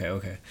 Yeah,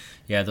 okay.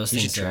 Yeah, those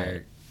things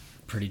are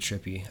pretty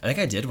trippy. I think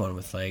I did one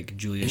with like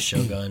Julius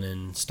Shogun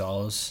and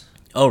Stalls.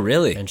 Oh,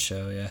 really? And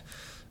show, yeah.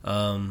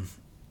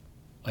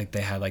 Like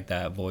they had like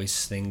that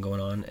voice thing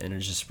going on, and it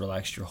just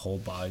relaxed your whole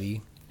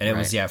body. And it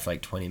was, for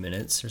like 20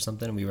 minutes or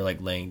something. We were like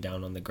laying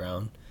down on the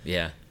ground.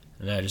 Yeah.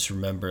 And I just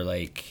remember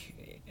like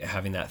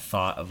having that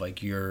thought of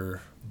like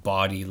your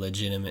body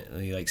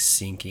legitimately like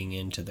sinking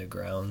into the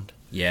ground.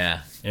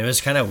 Yeah. And it was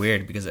kind of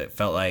weird because it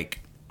felt like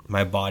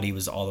my body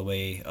was all the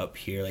way up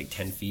here, like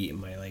 10 feet,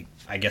 and my like,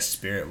 I guess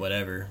spirit,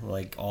 whatever,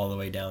 like all the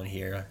way down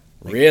here.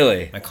 Like,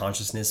 really? My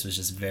consciousness was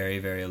just very,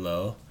 very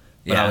low.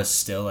 But I was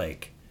still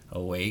like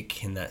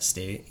awake in that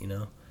state, you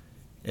know?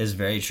 It was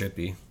very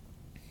trippy.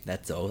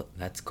 That's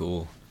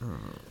cool.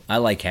 I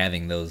like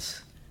having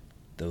those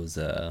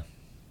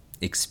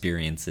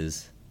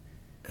experiences.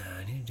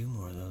 I need to do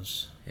more of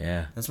those.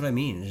 Yeah. That's what I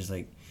mean. It's just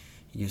like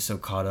you get so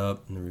caught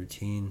up in the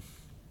routine.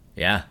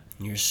 Yeah.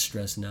 And you're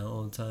stressing out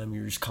all the time.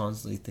 You're just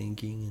constantly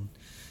thinking,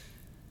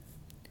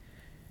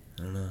 and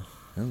I don't know.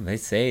 Well, they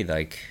say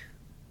like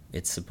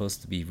it's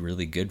supposed to be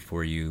really good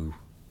for you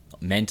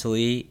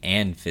mentally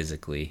and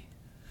physically.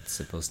 It's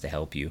supposed to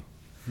help you.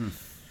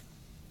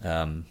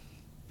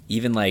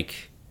 Even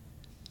like,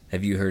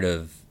 have you heard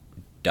of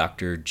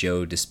Dr.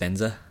 Joe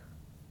Dispenza?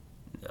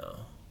 No.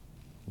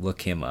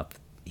 look him up.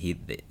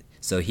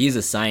 So he's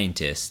a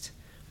scientist,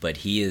 but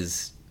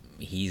he's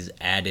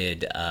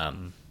added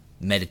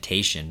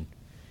meditation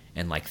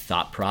and like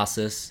thought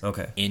process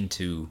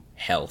into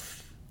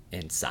health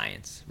and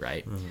science,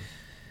 right? Mm-hmm.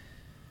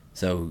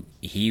 So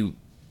he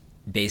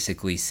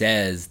basically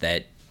says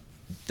that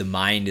the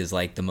mind is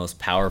like the most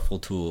powerful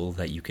tool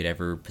that you could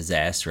ever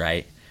possess,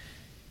 right?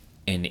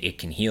 And it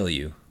can heal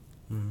you.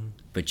 Mm-hmm.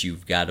 But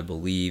you've got to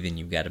believe, and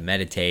you've got to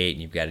meditate,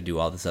 and you've got to do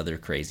all this other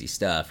crazy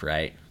stuff,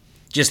 right?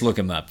 Just look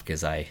him up,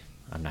 because I'm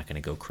not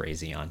going to go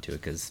crazy onto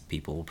it, because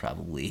people will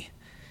probably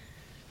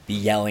be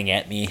yelling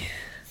at me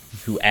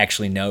who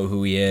actually know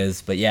who he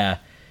is. But yeah,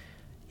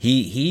 he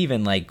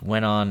even like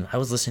went on, I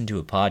was listening to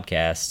a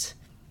podcast,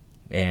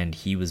 and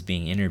he was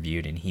being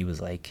interviewed, and he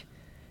was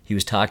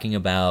talking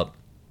about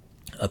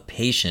a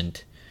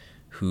patient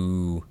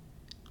who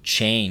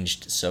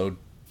changed so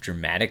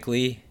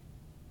dramatically,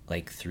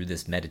 like through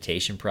this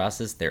meditation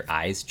process, their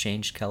eyes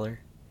changed color.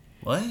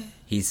 What?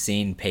 He's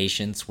seen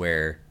patients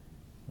where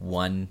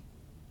one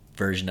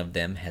version of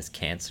them has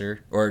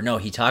cancer, or no,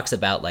 he talks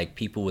about like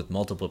people with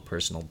multiple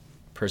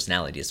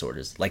personality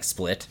disorders, like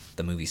Split,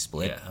 the movie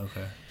Split. Yeah,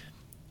 okay.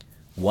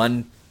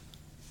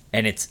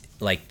 And it's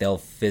like they'll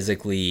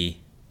physically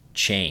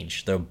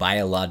change, they'll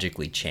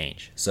biologically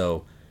change.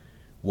 So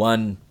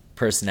one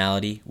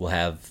personality will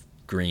have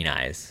green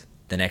eyes,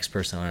 the next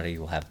personality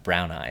will have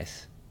brown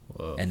eyes.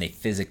 Whoa. And they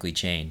physically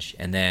change.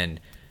 And then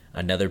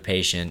another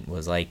patient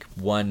was like,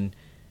 one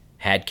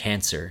had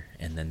cancer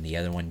and then the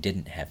other one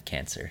didn't have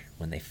cancer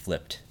when they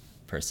flipped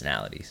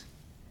personalities.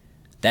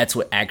 That's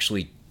what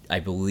actually, I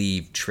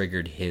believe,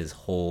 triggered his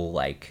whole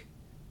like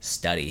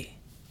study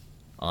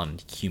on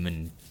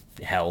human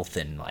health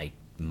and like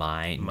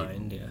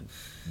mind yeah,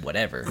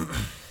 whatever.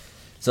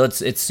 So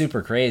it's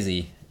super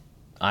crazy.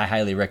 I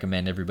highly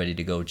recommend everybody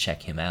to go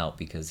check him out,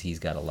 because he's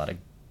got a lot of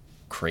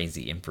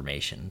crazy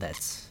information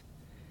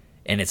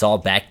and it's all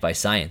backed by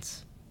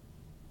science.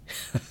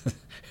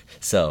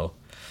 So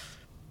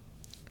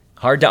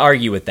hard to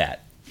argue with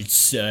that. It's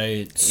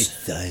science.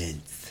 It's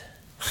science.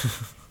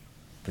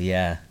 But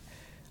yeah,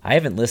 I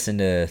haven't listened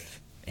to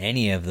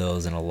any of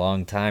those in a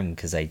long time,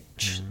 because I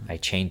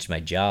changed my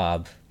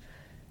job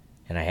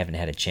and I haven't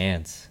had a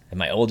chance. At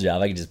my old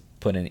job, I could just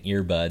put in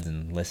earbuds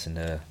and listen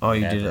to whatever.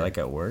 You did it like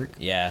at work?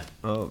 Yeah.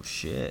 Oh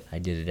shit. I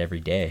did it every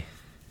day.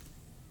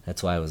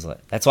 That's why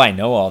I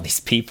know all these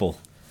people.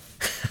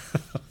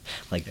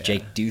 Like yeah.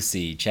 Jake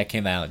Ducey, check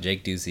him out.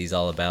 Jake Ducey's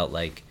all about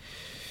like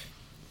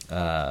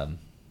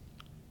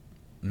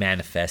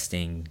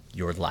manifesting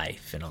your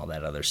life and all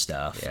that other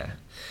stuff. Yeah.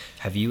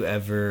 Have you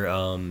ever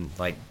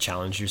like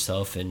challenged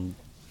yourself and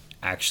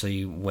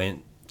actually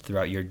went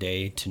throughout your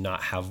day to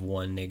not have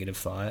one negative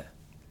thought?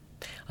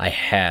 I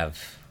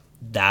have.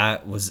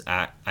 That was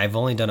I've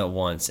only done it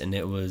once, and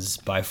it was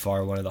by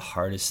far one of the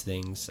hardest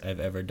things I've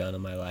ever done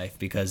in my life,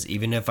 because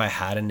even if I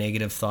had a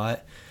negative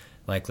thought,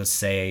 like let's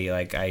say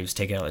like I was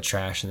taking out the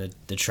trash and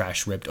the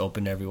trash ripped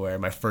open everywhere,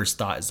 my first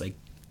thought is like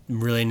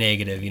really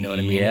negative, you know what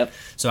I mean? Yep.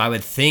 So I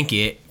would think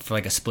it for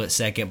like a split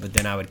second, but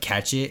then I would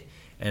catch it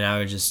and I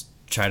would just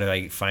try to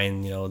like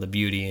find, you know, the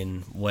beauty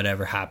in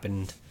whatever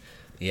happened.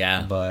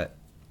 Yeah. But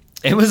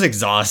it was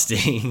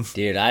exhausting.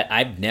 Dude,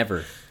 I've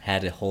never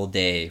had a whole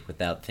day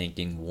without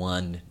thinking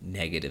one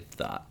negative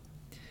thought.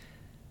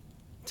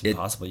 It's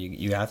impossible.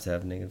 You have to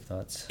have negative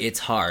thoughts. It's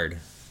hard.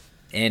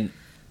 And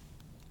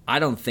I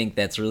don't think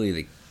that's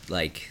really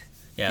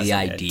the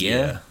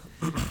idea.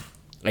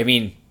 I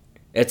mean,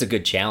 it's a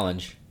good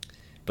challenge,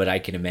 but I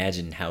can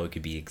imagine how it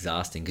could be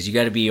exhausting, because you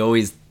got to be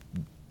always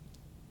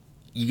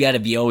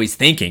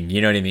thinking,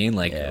 you know what I mean?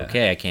 Like, yeah.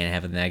 Okay, I can't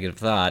have a negative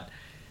thought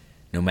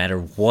no matter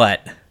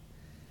what.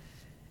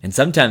 And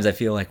sometimes I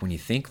feel like when you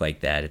think like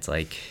that, it's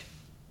like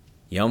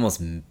you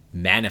almost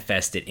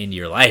manifest it into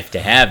your life to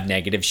have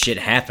negative shit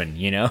happen,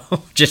 you know?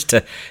 just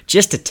to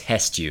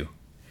test you.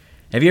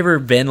 Have you ever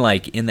been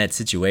like in that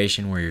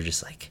situation where you're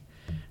just like,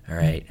 all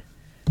right,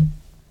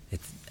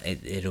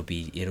 it'll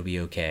be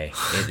okay.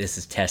 This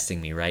is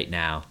testing me right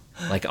now.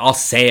 Like I'll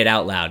say it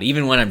out loud,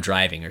 even when I'm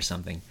driving or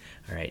something.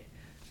 All right,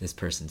 this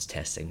person's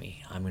testing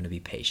me. I'm going to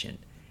be patient.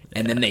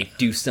 And then they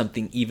do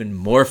something even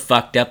more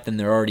fucked up than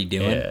they're already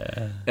doing.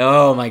 Yeah.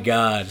 Oh my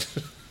God.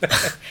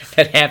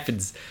 That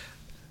happens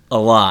a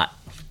lot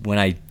when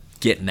I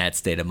get in that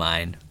state of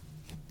mind.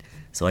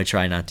 So I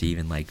try not to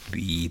even like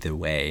be either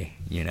way,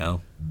 you know?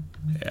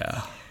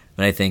 Yeah.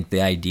 But I think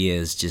the idea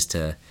is just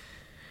to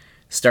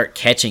start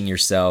catching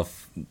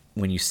yourself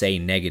when you say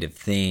negative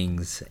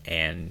things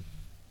and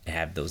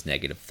have those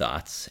negative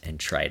thoughts and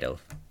try to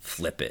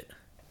flip it.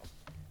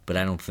 But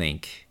I don't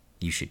think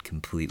you should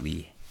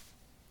completely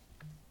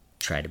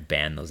try to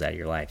ban those out of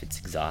your life. It's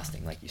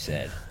exhausting, like you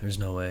said. There's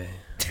no way.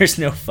 There's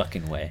no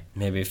fucking way.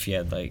 Maybe if you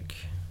had like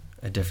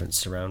a different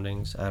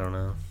surroundings, I don't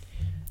know.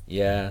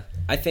 Yeah,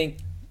 I think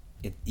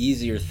the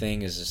easier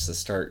thing is just to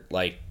start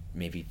like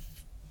maybe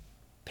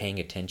paying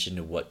attention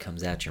to what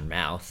comes out your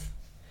mouth.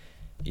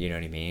 You know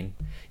what I mean?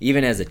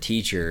 Even as a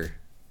teacher,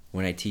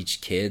 when I teach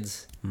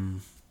kids,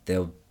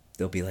 they'll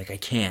be like, I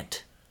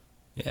can't.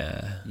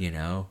 Yeah. You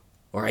know?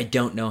 or I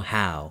don't know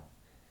how.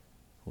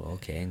 Well,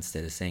 okay,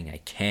 instead of saying I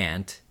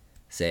can't,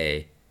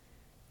 say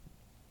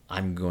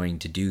I'm going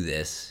to do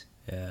this.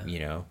 Yeah. You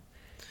know,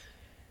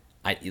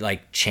 I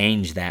like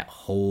change that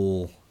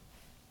whole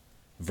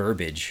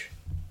verbiage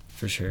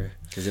For sure.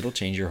 because it'll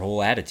change your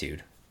whole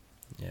attitude.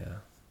 Yeah.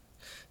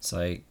 It's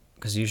like,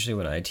 because usually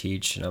when I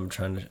teach and I'm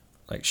trying to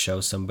like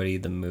show somebody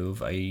the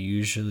move, I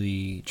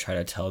usually try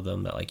to tell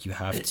them that like you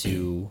have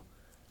to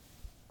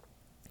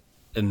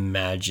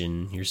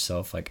imagine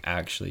yourself like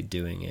actually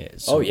doing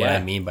it. So what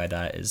I mean by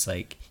that is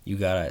like you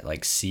gotta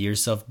like see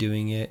yourself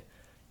doing it,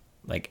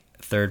 like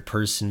third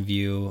person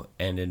view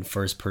and in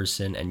first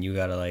person, and you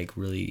gotta like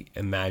really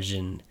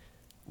imagine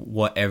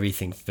what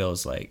everything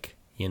feels like,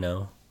 you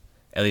know?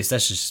 At least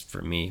that's just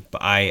for me.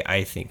 But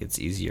I think it's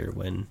easier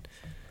when,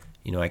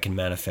 you know, I can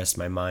manifest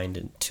my mind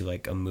into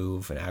like a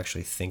move and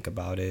actually think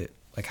about it,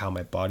 like how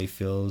my body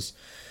feels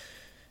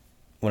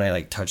when I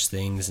like touch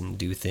things and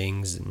do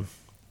things. And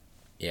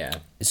Yeah.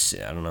 it's,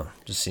 I don't know,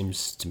 just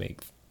seems to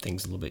make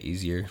things a little bit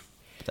easier.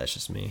 But that's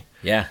just me.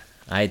 Yeah.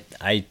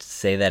 I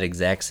say that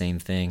exact same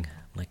thing.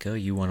 Like, oh,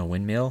 you want a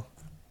windmill?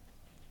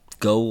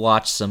 Go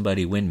watch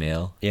somebody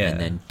windmill. Yeah. And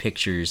then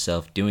picture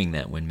yourself doing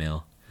that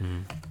windmill.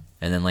 Mhm.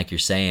 And then, like you're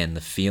saying,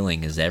 the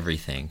feeling is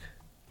everything.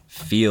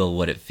 Feel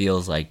what it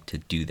feels like to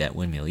do that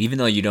windmill, even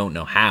though you don't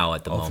know how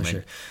at the moment. For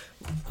sure.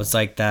 It's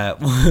like that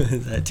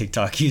that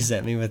TikTok you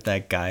sent me with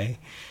that guy.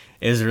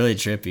 It was really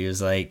trippy. It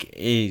was like,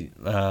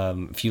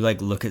 if you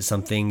like look at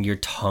something, your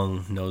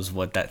tongue knows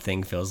what that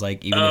thing feels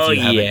like, even if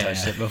you haven't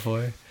touched it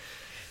before.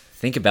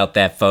 Think about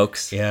that,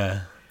 folks.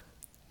 Yeah.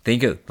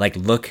 Think of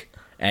look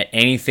at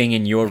anything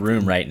in your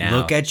room right now.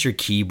 Look at your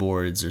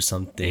keyboards or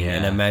something,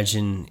 and Yeah.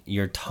 imagine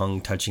your tongue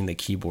touching the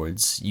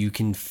keyboards. You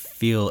can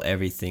feel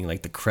everything,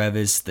 like the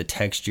crevice, the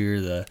texture,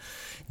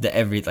 the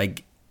every,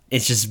 like,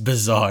 it's just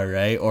bizarre,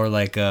 right? Or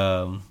like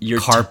Your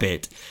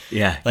carpet.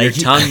 Yeah, Like,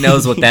 your tongue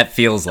knows what that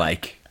feels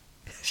like.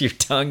 Your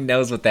tongue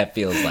knows what that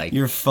feels like.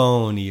 Your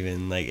phone,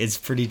 even, like, it's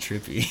pretty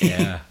trippy.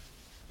 Yeah.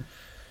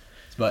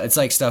 But it's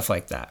like stuff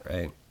like that,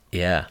 right?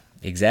 Yeah,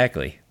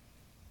 exactly.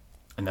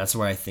 And that's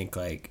where I think,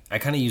 like, I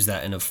kind of use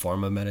that in a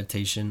form of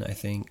meditation, I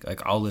think.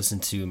 Like, I'll listen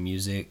to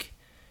music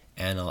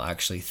and I'll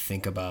actually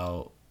think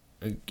about,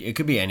 it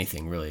could be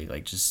anything, really,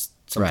 like just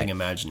something Right.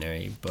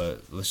 imaginary,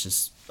 but let's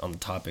just, on the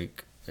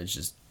topic, let's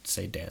just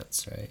say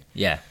dance, right?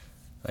 Yeah.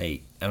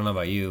 Like, I don't know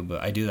about you,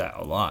 but I do that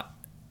a lot.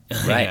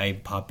 Right. I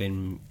pop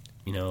in,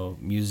 you know,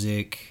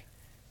 music,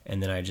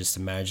 and then I just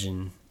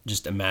imagine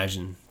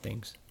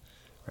things,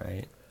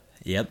 right?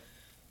 Yep.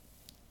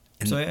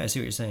 So yeah, I see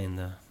what you're saying.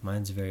 The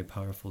mind's a very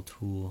powerful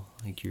tool.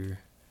 Like your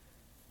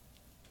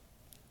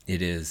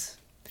It is.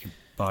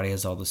 body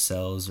has all the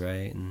cells,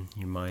 right? And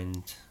your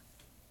mind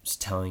is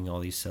telling all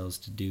these cells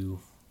to do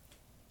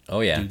Oh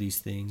yeah. do these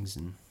things.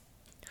 And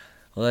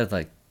Well, that's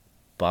like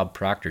Bob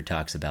Proctor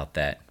talks about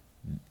that,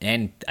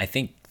 and I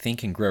think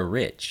Think and Grow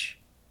Rich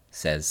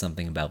says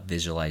something about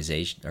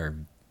visualization or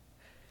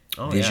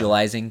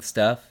visualizing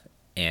stuff,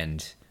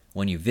 and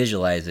when you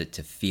visualize it,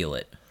 to feel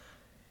it,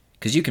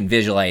 because you can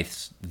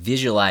visualize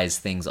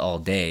things all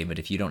day, but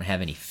if you don't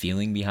have any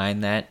feeling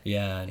behind that,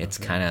 yeah, it's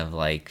kind of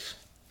like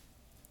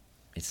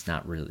it's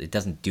not really. It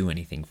doesn't do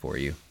anything for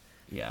you.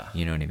 yeah,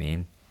 You know what I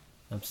mean?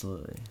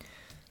 absolutely.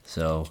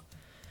 So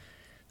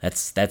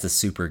that's a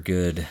super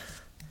good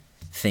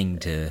thing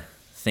to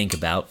think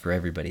about for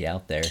everybody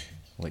out there.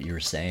 What you were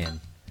saying,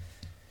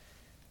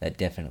 that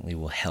definitely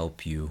will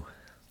help you.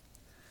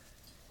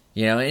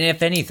 You know, and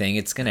if anything,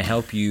 it's gonna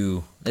help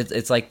you.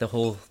 It's like the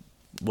whole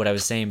what I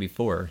was saying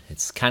before.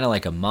 It's kind of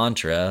like a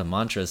mantra. A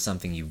mantra is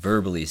something you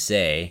verbally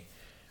say,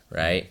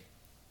 right?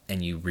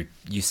 And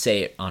you say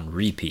it on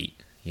repeat.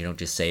 You don't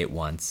just say it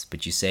once,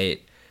 but you say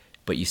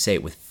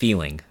it with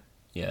feeling.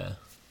 Yeah,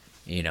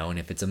 You know, and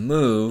if it's a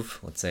move,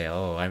 let's say,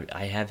 oh,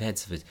 I have head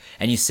spins,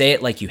 and you say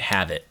it like you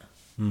have it,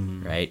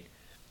 right?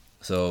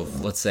 So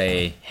let's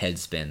say head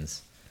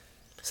spins.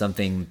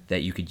 Something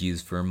that you could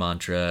use for a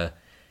mantra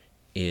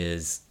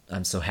is,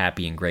 I'm so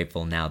happy and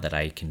grateful now that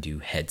I can do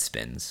head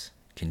spins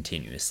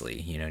continuously.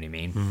 You know what I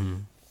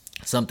mean?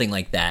 Something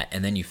like that.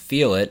 And then you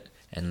feel it,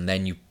 and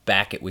then you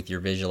back it with your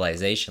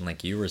visualization,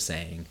 like you were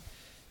saying,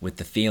 with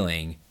the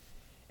feeling,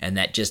 and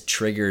that just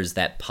triggers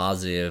that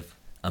positive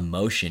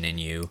emotion in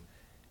you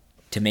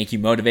to make you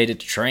motivated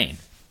to train,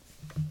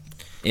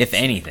 if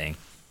anything.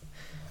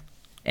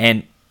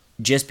 And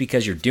just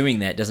because you're doing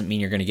that doesn't mean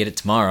you're going to get it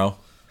tomorrow.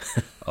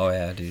 oh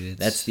yeah, dude.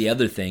 That's the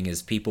other thing,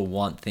 is people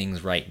want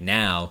things right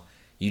now.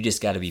 You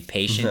just got to be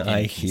patient and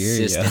I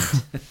hear ya.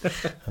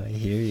 consistent. I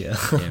hear you.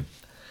 Yeah.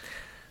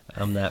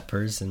 I'm that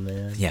person,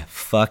 man. Yeah,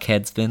 fuck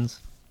head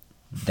spins.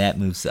 That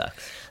move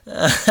sucks.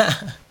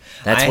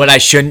 That's what I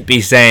shouldn't be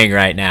saying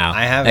right now.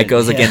 I haven't- That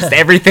goes yeah. against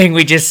everything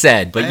we just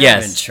said. But I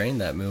yes. haven't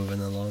trained that move in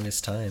the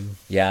longest time.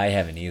 Yeah, I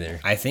haven't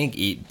either. I think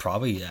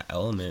probably that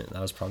element.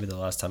 That was probably the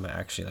last time I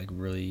actually like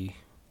really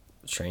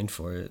trained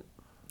for it.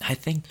 I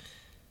think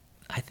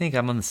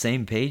I'm on the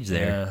same page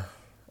there. Yeah,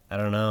 I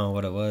don't know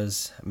what it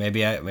was.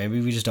 Maybe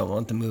we just don't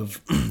want the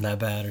move that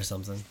bad or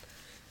something.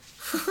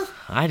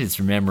 I just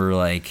remember,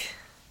 like,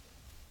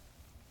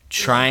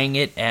 trying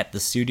it at the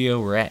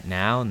studio we're at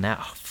now, and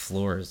that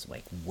floor is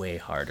like way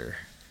harder.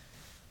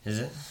 Is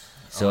it?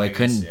 So Oh, I guess,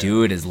 couldn't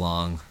do it as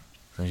long.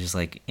 So I was just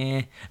like,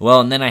 eh.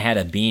 Well, and then I had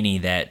a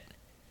beanie that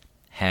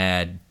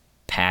had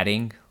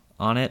padding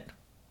on it.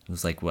 It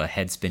was like a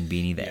headspin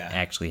beanie that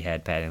actually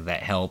had padding.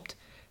 That helped.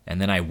 And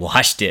then I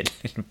washed it,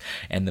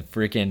 and the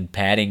freaking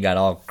padding got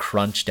all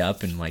crunched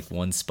up in like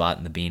one spot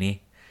in the beanie.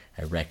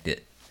 I wrecked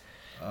it.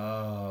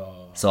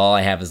 Oh. So all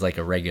I have is like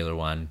a regular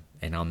one,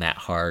 and on that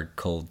hard,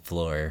 cold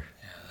floor,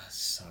 Yeah, that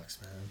sucks,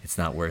 man. it's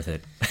not worth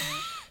it.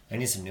 I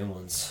need some new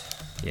ones.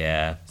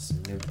 Yeah,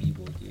 Some new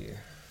b-boy gear.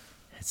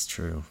 it's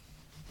true.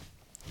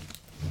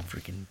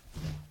 Freaking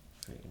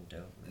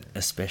Dope, man.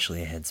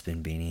 especially a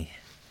headspin beanie.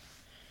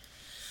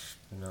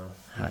 No,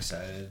 I'm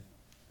excited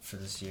for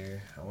this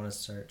year. I want to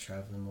start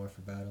traveling more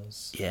for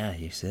battles. Yeah,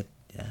 you said,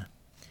 yeah.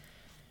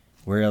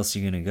 Where else are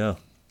you gonna go?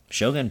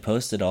 Shogun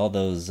posted all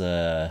those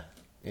Yeah.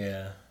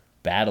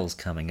 battles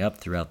coming up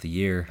throughout the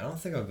year. I don't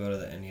think I'll go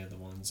to any of the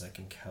ones like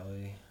in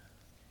Cali,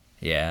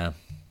 Yeah,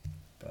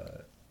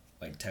 but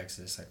like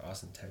Texas, like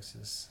Austin,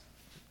 Texas.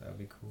 That would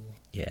be cool.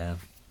 yeah.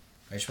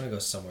 I just want to go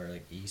somewhere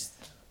like east.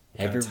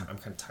 Have you- I'm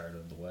kind of tired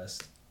of the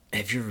west.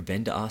 Have you ever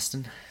been to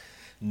Austin?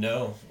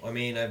 No, I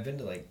mean I've been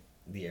to like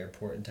the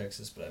airport in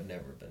Texas, but I've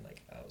never been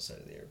like outside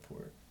of the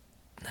airport.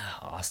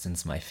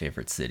 Austin's my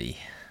favorite city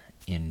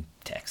in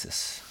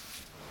Texas.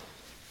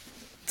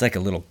 It's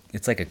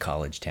like a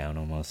college town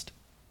almost.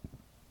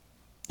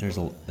 There's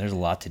a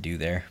lot to do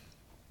there.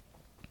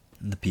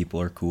 The people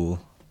are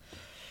cool.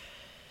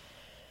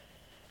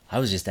 I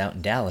was just out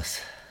in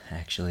Dallas,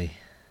 actually.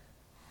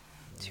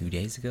 3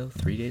 days ago.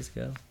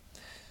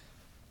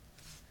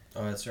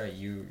 Oh, that's right.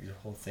 Your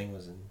whole thing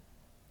was in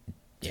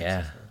Texas,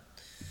 Yeah. huh?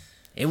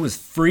 It was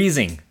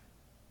freezing.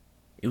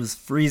 It was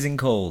freezing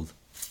cold.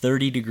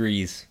 30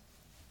 degrees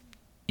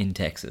in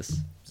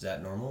Texas. Is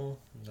that normal?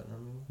 Is that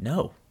normal?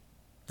 No.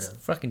 It's Yeah.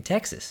 fucking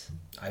Texas.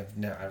 I've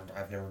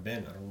never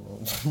been. I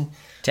don't know.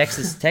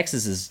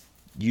 Texas is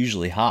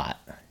usually hot.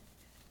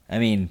 I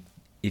mean,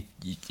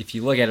 if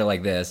you look at it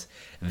like this,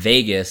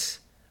 Vegas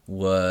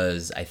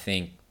was, I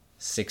think,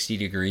 60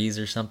 degrees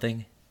or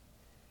something,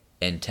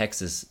 and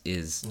Texas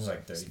is It was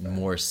like 35.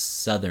 more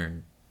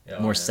southern, Yeah,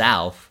 more yeah.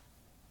 south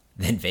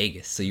than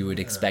Vegas, so you would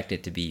expect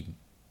it to be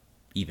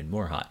even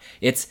more hot.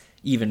 It's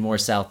even more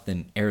south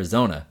than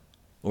Arizona,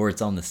 or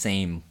it's on the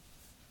same,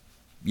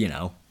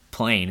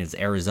 plane as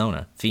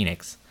Arizona,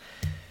 Phoenix.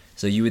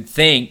 So you would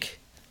think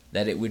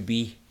that it would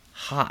be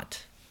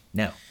hot.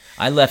 No,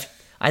 I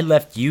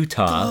left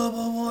Utah.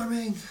 Global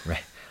warming.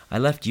 Right, I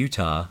left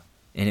Utah,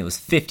 and it was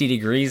 50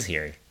 degrees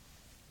here.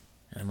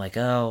 And I'm like,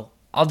 oh,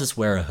 I'll just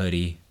wear a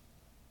hoodie.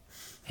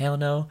 Hell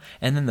no.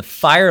 And then the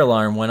fire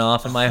alarm went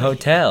off in my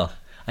hotel.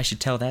 I should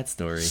tell that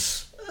story.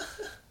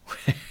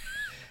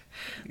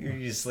 You're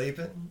you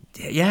sleeping?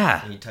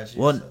 Yeah. And you touch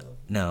Well, yourself?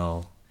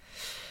 no.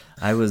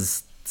 I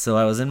was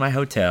in my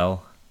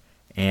hotel,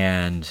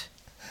 and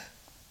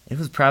it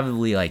was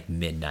probably like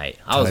midnight.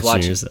 I was Touching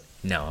watching. yourself?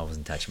 No, I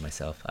wasn't touching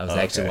myself. I was Oh,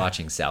 actually okay.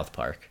 watching South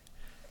Park.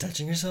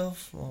 Touching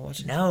yourself while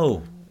watching?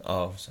 No.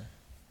 Oh, sorry.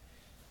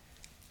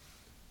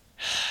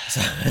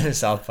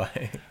 South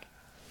Park.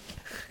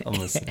 I'm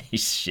listening.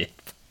 Shit.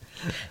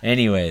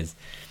 Anyways,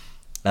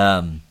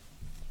 so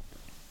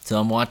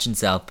I'm watching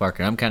South Park,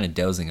 and I'm kind of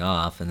dozing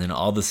off, and then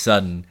all of a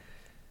sudden,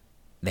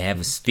 they have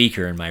a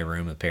speaker in my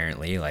room,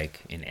 apparently,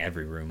 like in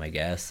every room, I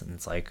guess, and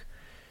it's like,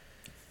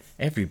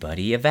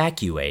 everybody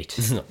evacuate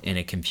in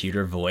a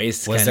computer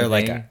voice. Was kind there of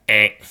like thing.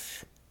 a?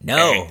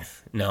 No.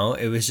 No,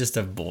 it was just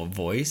a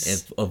voice.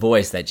 It's a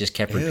voice that just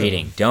kept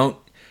repeating, don't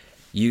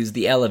use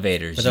the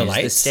elevators, But use the the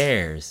lights?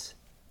 stairs.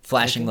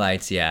 Flashing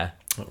lights, yeah.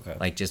 Okay.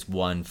 Like just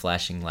one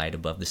flashing light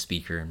above the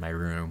speaker in my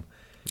room.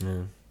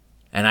 Mm.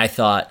 And I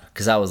thought,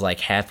 because I was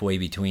like halfway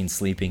between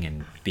sleeping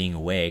and being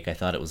awake, I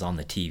thought it was on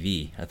the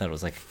TV. I thought it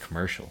was like a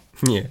commercial.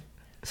 Yeah.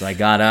 So I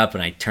got up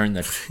and I turned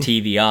the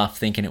TV off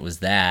thinking it was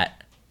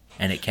that.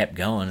 And it kept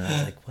going. And I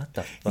was like, what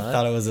the fuck?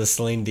 Thought it was a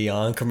Celine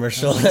Dion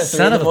commercial.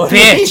 Son of a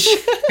bitch.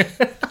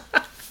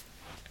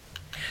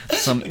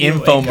 Some You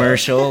wake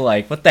infomercial.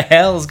 Like, what the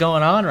hell is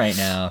going on right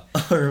now?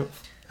 Or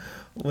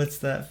what's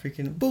that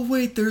freaking? But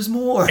wait, there's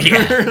more.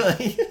 Yeah.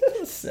 Like,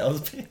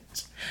 sales pitch.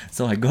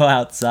 So I go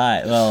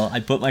outside. Well, I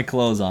put my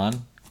clothes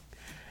on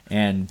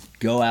and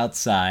go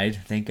outside.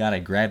 Thank God I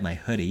grabbed my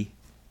hoodie.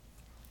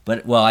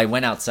 But, well, I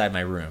went outside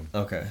my room.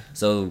 Okay.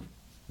 So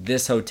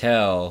this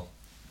hotel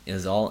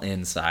is all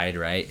inside,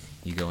 right?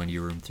 You go into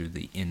your room through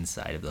the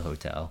inside of the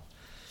hotel.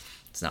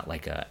 It's not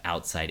like a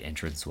outside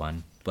entrance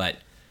one. But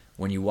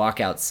when you walk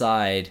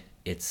outside,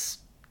 it's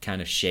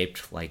kind of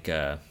shaped like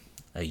a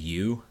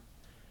U,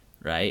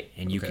 right?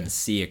 And you Okay. can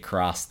see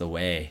across the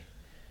way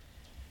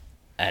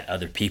at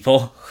other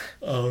people.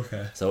 Oh,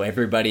 okay. So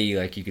everybody,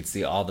 like, you could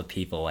see all the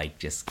people, like,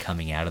 just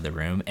coming out of the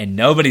room. And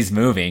nobody's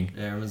moving.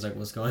 Yeah, everyone's like,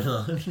 "What's going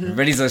on?"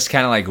 Everybody's just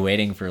kind of, like,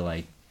 waiting for,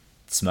 like,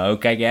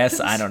 smoke, I guess.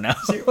 I don't know.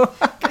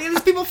 Get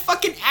these people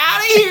fucking out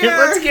of here!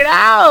 Let's get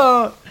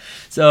out.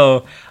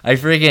 So I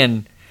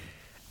freaking,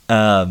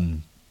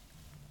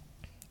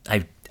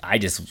 I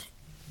just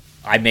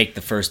I make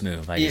the first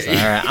move. I just,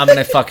 Yeah. all right, I'm going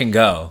to fucking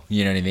go.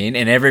 You know what I mean?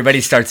 And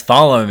everybody starts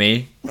following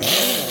me.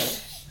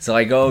 So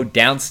I go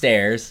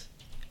downstairs.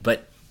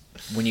 But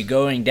when you're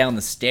going down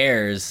the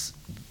stairs,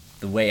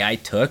 the way I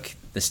took,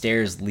 the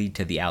stairs lead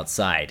to the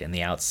outside. And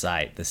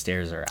the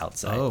stairs are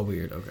outside. Oh,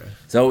 weird. Okay.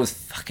 So it was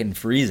fucking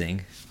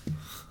freezing.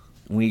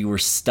 We were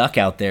stuck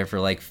out there for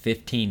like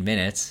 15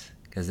 minutes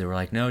because they were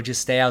like, no,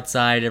 just stay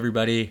outside,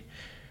 everybody,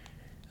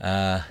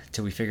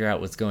 till we figure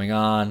out what's going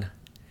on.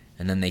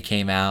 And then they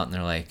came out and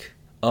they're like,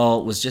 oh,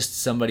 it was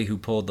just somebody who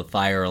pulled the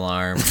fire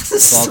alarm.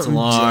 False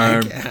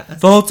alarm. Jackass.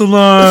 False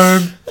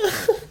alarm.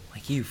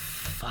 Like, you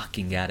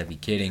fucking gotta be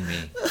kidding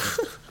me.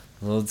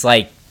 Well, it's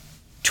like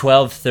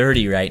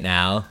 12:30 right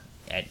now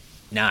at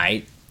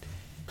night.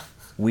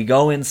 We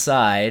go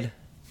inside.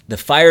 The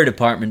fire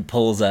department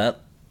pulls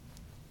up.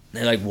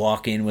 They like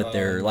walk in with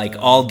their like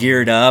all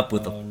geared up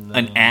with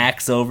an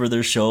axe over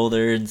their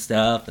shoulder and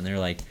stuff, and they're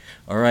like,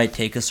 "All right,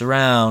 take us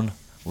around.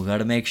 We got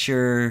to make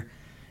sure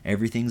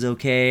everything's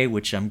okay,"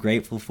 which I'm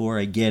grateful for.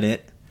 I get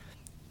it,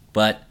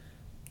 but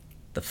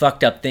the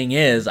fucked up thing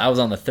is, I was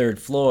on the 3rd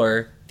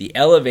floor. The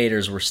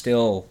elevators were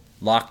still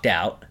locked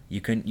out.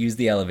 You couldn't use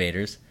the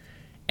elevators,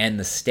 and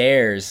the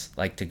stairs,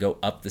 like to go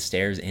up the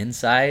stairs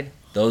inside,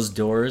 those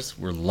doors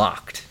were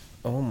locked.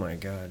 Oh my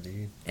god,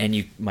 dude.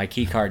 And my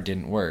key card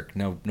didn't work.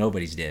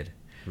 Nobody's did.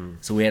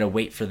 So we had to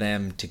wait for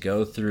them to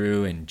go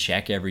through and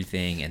check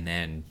everything and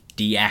then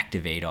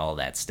deactivate all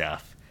that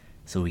stuff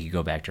so we could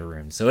go back to our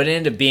room. So it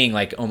ended up being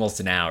like almost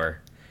an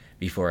hour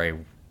before I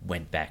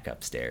went back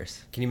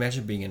upstairs. Can you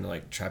imagine being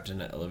trapped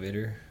in an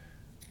elevator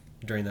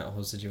during that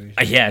whole situation?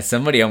 Yeah,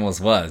 somebody almost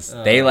was.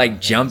 They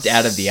like jumped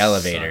out of the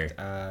elevator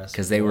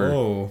because they were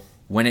Whoa.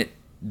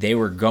 they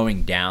were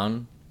going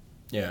down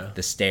Yeah.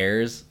 the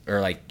stairs, or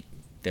like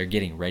they're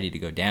getting ready to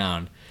go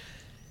down,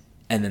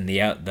 and then the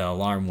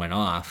alarm went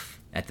off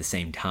at the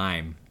same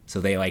time, so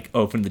they like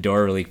opened the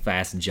door really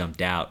fast and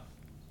jumped out.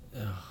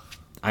 Ugh.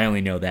 I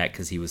only know that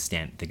because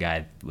the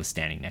guy was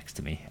standing next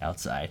to me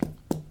outside.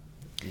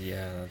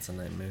 Yeah, that's a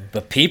nightmare.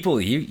 But people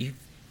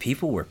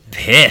were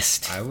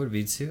pissed. I would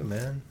be too,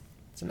 man.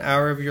 It's an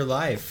hour of your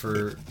life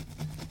for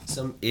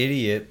some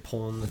idiot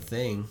pulling the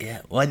thing.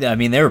 Yeah, well, I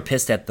mean, they were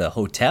pissed at the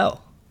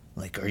hotel.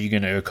 Like, are you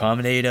going to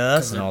accommodate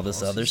us and they're all this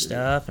bosses, other dude.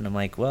 stuff? And I'm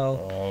like,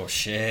 well, Oh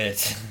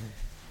shit.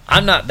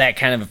 I'm not that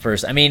kind of a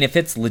person. I mean, if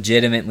it's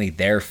legitimately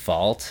their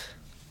fault,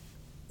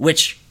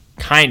 which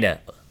kind of.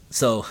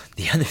 So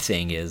the other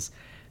thing is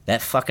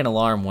that fucking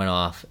alarm went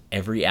off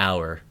every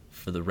hour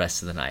for the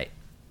rest of the night.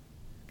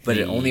 But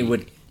it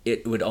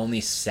would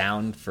only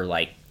sound for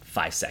like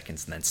 5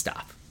 seconds and then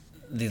stop.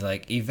 They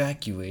like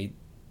evacuate.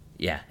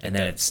 Yeah, and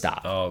then it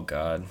stopped. Oh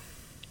god.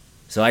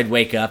 So I'd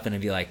wake up and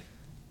I'd be like,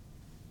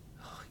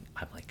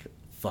 I'm like,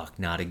 fuck,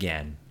 not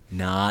again.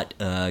 Not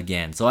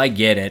again. So I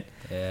get it,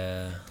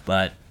 Yeah.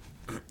 but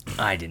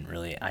I didn't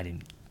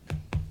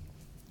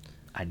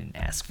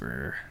ask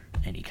for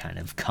any kind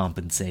of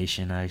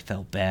compensation. I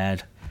felt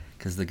bad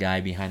because the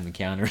guy behind the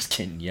counter was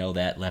getting yelled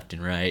at left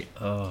and right.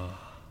 Oh.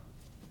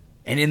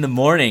 And in the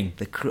morning,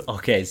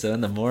 so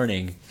in the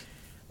morning,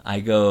 I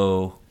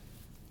go,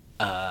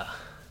 I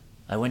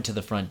went to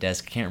the front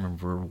desk. I can't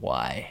remember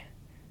why.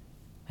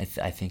 I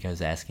think I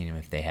was asking him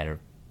if they had a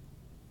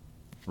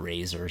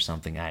razor or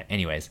something.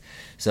 Anyways,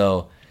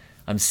 so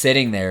I'm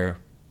sitting there,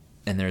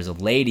 and there's a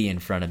lady in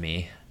front of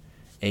me,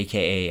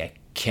 a.k.a.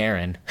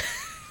 Karen.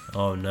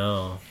 Oh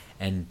no.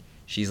 And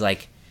she's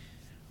like,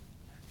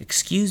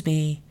 "Excuse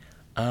me,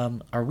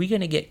 are we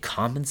going to get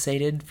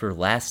compensated for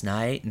last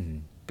night?"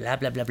 And blah,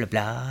 blah, blah, blah,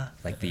 blah,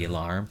 like the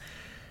alarm.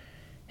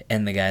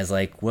 And the guy's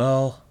like,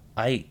 "Well,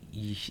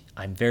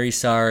 I'm very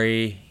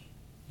sorry,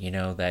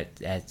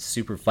 that's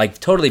super," like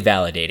totally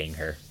validating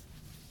her.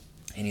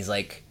 And he's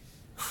like,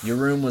 "Your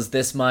room was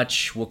this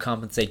much, we'll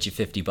compensate you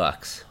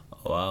 $50.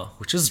 Oh, wow.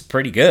 Which was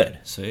pretty good.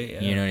 Sweet,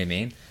 yeah. You know what I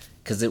mean?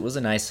 Because it was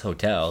a nice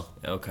hotel.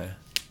 Okay.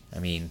 I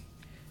mean,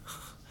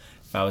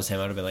 If I was him,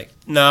 I'd have been like,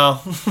 no.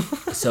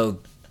 so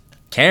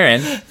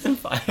Karen,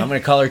 I'm going to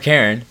call her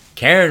Karen.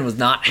 Karen was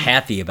not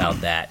happy about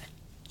that.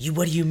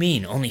 What do you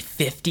mean? Only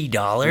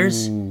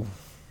 $50? Ooh.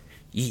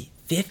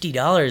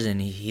 $50?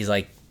 And he's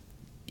like,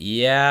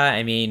 yeah,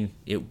 I mean,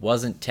 it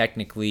wasn't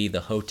technically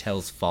the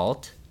hotel's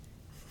fault.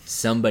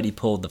 Somebody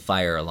pulled the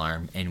fire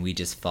alarm, and we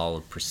just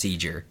followed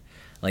procedure.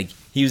 Like,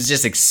 he was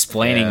just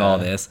explaining all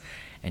this,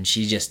 and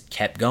she just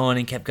kept going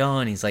and kept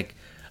going. He's like,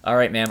 all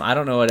right, ma'am, I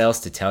don't know what else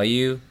to tell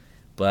you,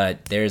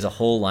 but there's a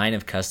whole line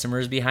of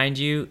customers behind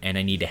you, and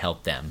I need to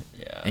help them.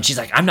 Yeah. And she's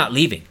like, I'm not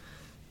leaving.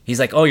 He's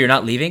like, oh, you're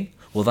not leaving?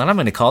 Well, then I'm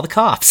going to call the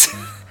cops.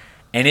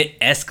 And it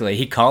escalated.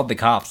 He called the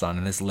cops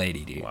on this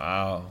lady, dude.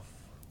 Wow.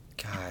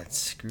 God,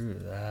 screw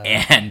that.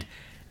 And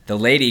the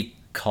lady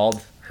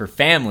called her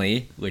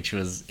family,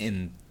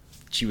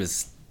 she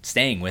was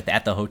staying with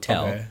at the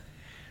hotel. Okay.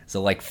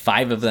 So like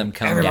 5 of them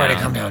come Everybody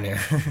down. come down here.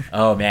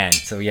 Oh man!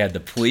 So we had the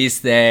police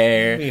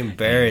there. Be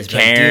embarrassed.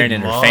 Karen dude,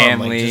 and her Mom,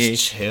 family. Like,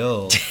 just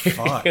chill.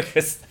 Fuck.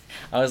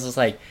 I was just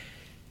like,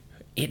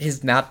 it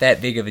is not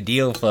that big of a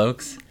deal,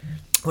 folks.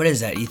 What is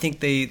that? You think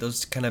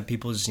those kind of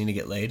people just need to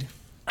get laid?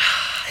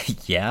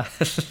 Yeah.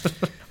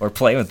 Or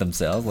play with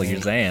themselves, like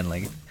you're saying.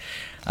 Like,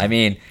 I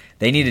mean,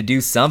 they need to do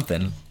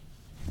something.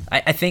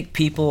 I think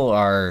people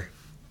are.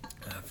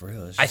 For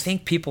real, I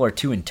think people are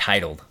too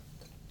entitled,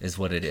 is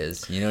what it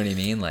is. You know what I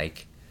mean?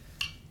 Like,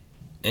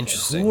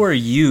 interesting. who are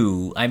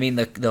you? I mean,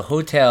 the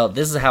hotel.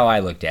 This is how I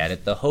looked at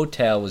it. The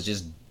hotel was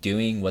just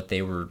doing what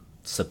they were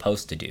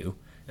supposed to do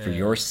for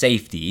your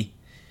safety.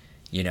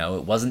 You know,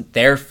 it wasn't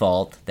their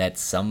fault that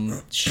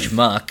some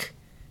schmuck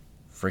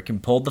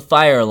freaking pulled the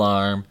fire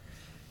alarm.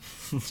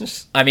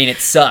 I mean, it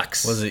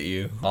sucks. Was it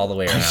you? All the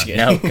way I'm just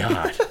around. kidding. No,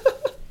 God.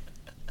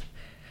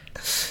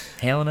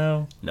 Hell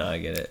no. No, I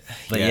get it.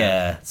 But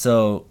yeah,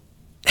 so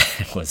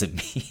was it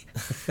me?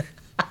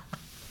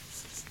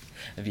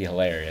 That'd be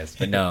hilarious.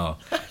 But no,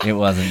 it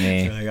wasn't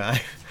me.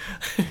 Like,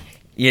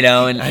 You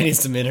know, and I need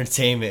some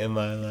entertainment in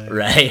my life.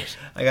 right.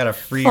 I got a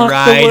free Fuck the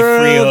ride,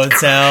 free world.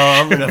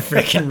 hotel. I'm gonna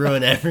freaking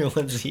ruin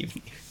everyone's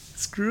evening.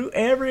 Screw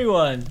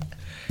everyone.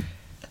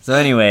 So,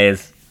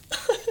 anyways,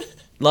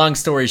 long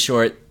story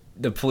short,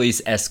 the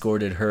police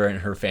escorted her and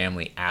her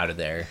family out of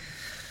there,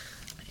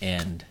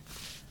 and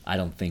I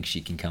don't think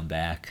she can come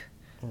back.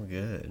 Oh,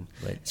 good.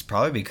 But- It's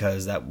probably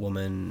because that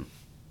woman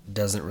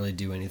doesn't really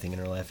do anything in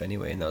her life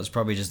anyway, and that was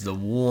probably just the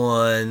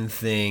one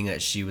thing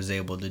that she was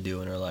able to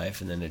do in her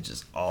life, and then it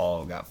just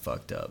all got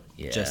fucked up.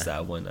 Yeah. Just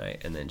that one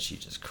night, and then she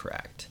just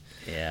cracked.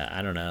 Yeah,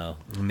 I don't know.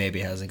 Maybe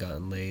hasn't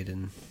gotten laid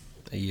in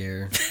a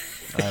year.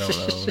 I don't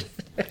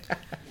know.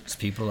 Just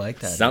people like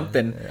that.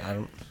 Something. Man. I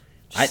don't.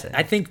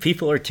 I think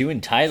people are too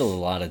entitled a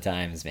lot of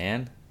times,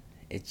 man.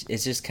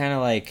 It's just kind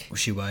of like, Was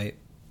she white?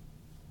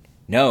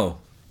 no,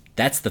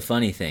 that's the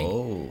funny thing.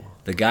 Oh.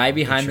 The guy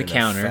behind the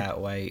Picturing a counter, fat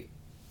white.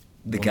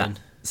 the guy, woman.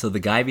 so the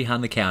guy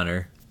behind the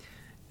counter,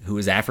 who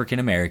was African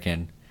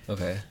American,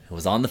 Okay.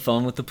 was on the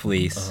phone with the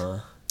police,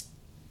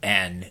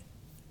 and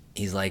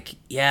he's like,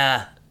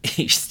 yeah,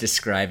 he's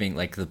describing,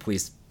 like, the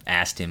police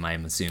asked him,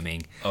 I'm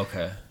assuming,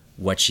 Okay.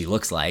 what she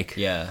looks like.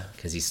 Yeah.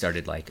 Because he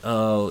started like,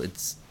 oh,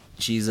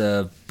 she's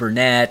a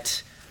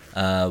brunette,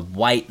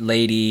 white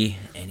lady,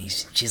 and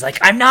she's like,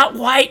 I'm not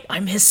white,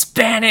 I'm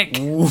Hispanic.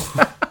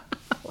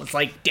 I was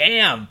like,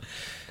 damn.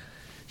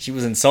 She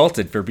was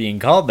insulted for being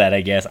called that, I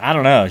guess. I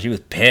don't know. She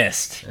was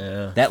pissed.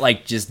 Yeah. That,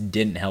 like, just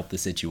didn't help the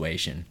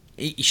situation.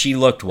 She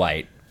looked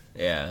white,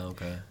 Yeah.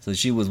 Okay. so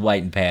she was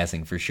white in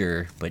passing for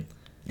sure. But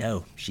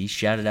no, she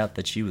shouted out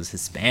that she was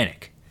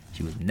Hispanic.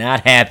 She was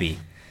not happy.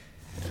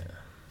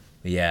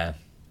 Yeah.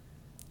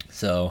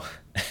 So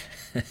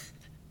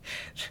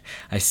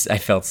I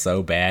felt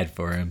so bad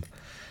for him.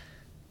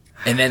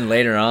 And then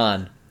later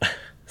on,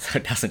 so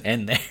it doesn't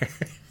end there.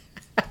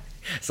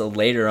 So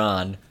later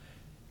on,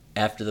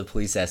 after the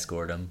police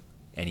escort him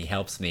and he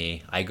helps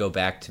me, I go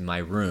back to my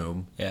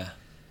room, Yeah.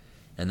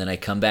 and then I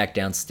come back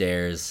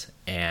downstairs,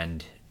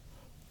 and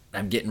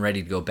I'm getting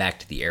ready to go back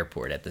to the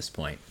airport at this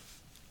point.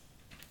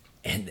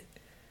 And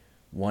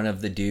one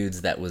of the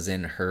dudes that was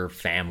in her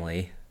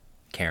family,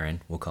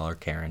 Karen, we'll call her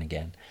Karen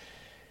again,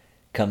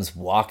 comes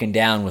walking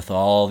down with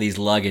all these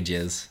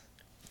luggages,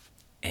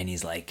 and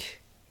he's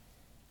like,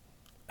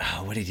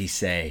 oh, what did he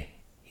say?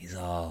 He's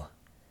all,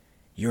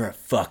 you're a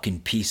fucking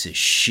piece of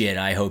shit,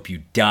 I hope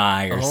you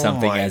die, or Oh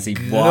something, my as he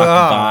God. walked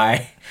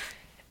by.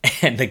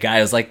 And the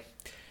guy was like,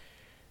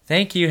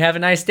 thank you, have a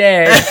nice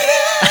day.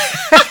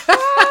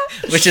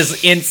 Which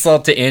is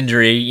insult to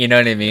injury, you know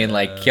what I mean?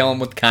 Like, kill him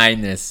with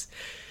kindness.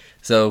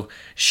 So,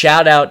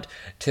 shout out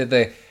to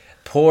the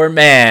poor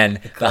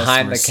man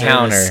behind the Customer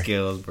counter. service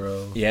skills,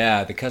 bro.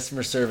 Yeah, the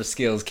customer service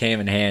skills came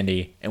in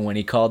handy. And when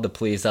he called the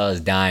police, I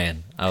was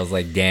dying. I was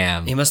like,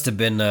 damn. He must have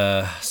been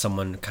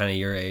someone kind of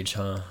your age,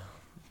 huh?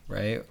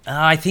 Right?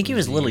 I think he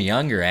was a little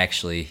younger,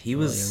 actually. He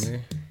was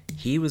younger?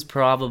 he was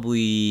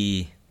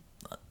probably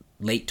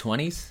late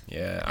 20s. Yeah,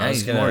 Yeah, I was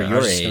he's gonna. more I your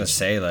was just gonna age.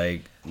 say,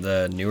 like,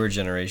 the newer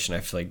generation, I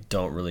feel like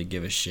don't really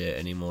give a shit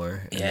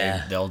anymore. And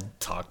Yeah. they'll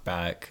talk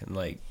back and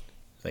like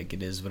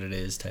it is what it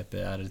is type of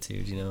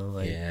attitude, you know?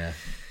 Like, Yeah.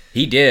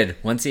 He did.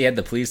 Once he had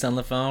the police on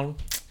the phone,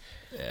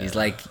 yeah. he's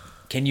like,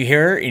 can you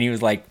hear her? And he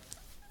was like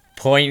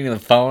pointing the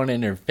phone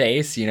in her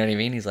face, you know what I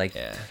mean? He's like,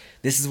 Yeah.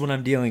 this is what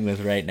I'm dealing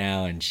with right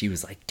now. And she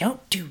was like,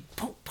 don't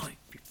point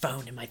your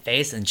phone in my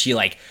face. And she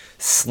like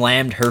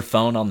slammed her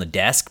phone on the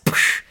desk.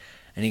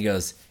 And he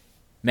goes,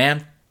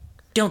 ma'am,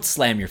 don't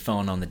slam your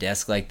phone on the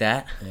desk like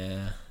that.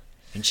 Yeah.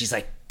 And she's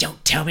like,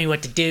 don't tell me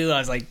what to do. I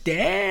was like,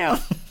 damn.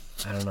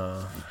 I don't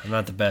know. I'm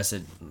not the best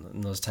at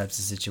in those types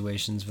of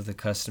situations with a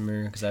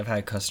customer because I've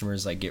had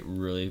customers like get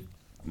really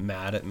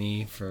mad at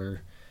me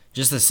for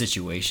just the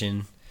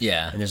situation.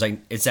 Yeah. And there's like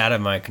it's out of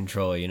my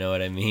control, you know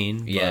what I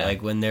mean? Yeah. But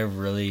like when they're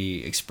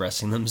really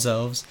expressing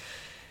themselves,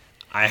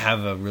 I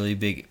have a really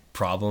big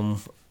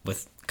problem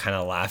with kind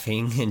of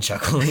laughing and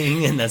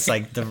chuckling, and that's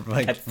like the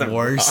That's the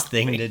worst wrong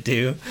thing to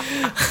do.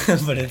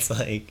 But it's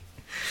like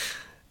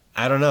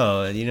I don't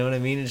know, you know what I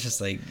mean? It's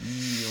just like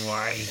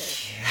why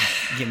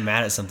get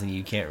mad at something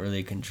you can't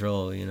really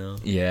control, you know?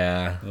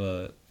 Yeah.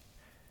 But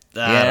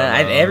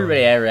Yeah,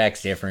 everybody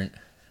reacts different.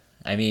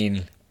 I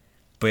mean,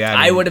 But yeah,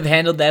 I would have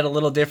handled that a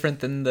little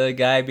different than the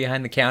guy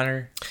behind the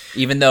counter,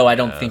 even though I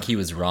don't think he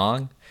was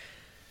wrong.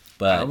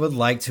 But I would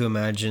like to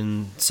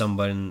imagine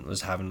someone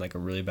was having like a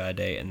really bad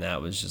day, and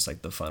that was just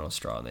like the final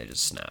straw, and they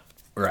just snapped.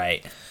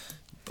 right.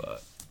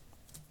 But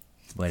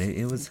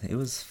It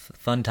was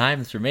fun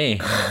times for me.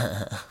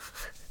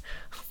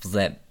 Was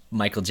that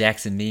Michael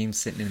Jackson meme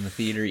sitting in the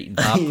theater eating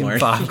popcorn?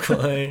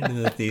 Popcorn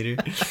in the theater.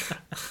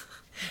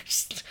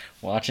 Just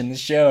watching the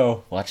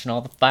show, watching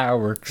all the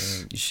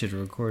fireworks. You should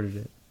have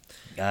recorded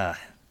it.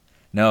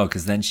 No,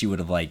 because then she would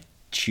have like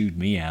chewed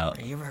me out,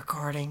 Are you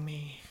recording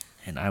me?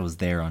 and I was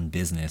there on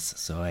business,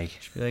 so I.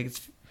 Be like,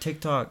 it's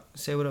TikTok.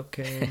 Say what up,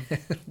 Karen.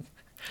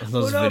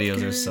 Those What up, videos are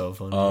Karen? so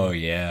funny. Oh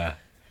yeah.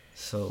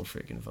 So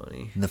freaking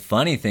funny. The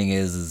funny thing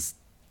is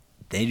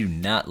they do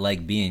not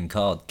like being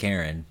called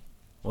Karen.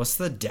 What's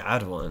the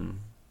dad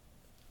one?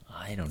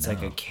 I don't It's know.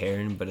 like a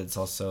Karen, but it's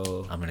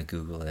also. I'm gonna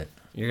Google it.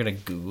 You're gonna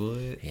Google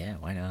it? Yeah,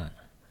 why not?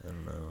 I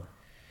don't know.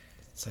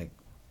 It's like.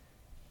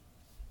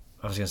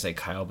 I was gonna say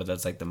Kyle, but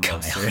that's like the Kyle.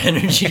 Monster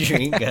Energy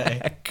drink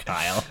guy.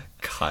 Kyle.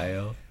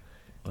 Kyle.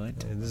 What?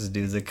 This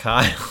dude's a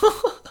Kyle.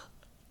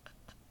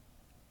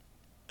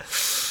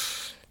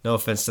 No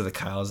offense to the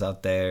Kyles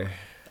out there.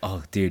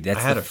 Oh, dude, I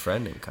that's. had a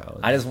friend named Kyle.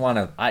 I just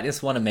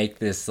wanna make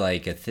this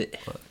like a.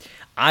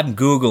 I'm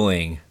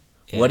googling.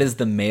 Yeah. What is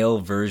the male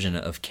version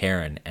of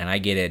Karen? And I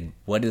get it.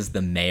 What is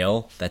the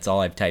male? That's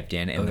all I've typed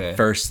in. And Okay. the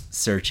first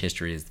search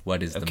history is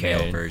what is the male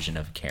Karen. version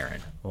of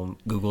Karen? Well,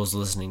 Google's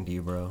listening to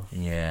you, bro.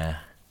 Yeah.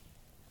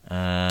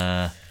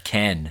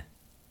 Ken.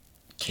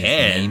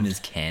 Ken? His name is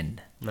Ken.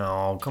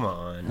 No, come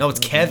on. No, it's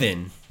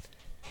Kevin.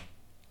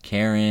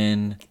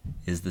 Karen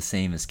is the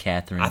same as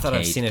Catherine. I thought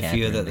I've Kate, seen a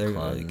few Catherine that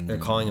McClung. they're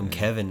calling him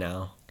Kevin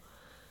now.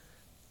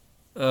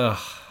 Ugh,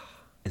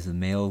 Is a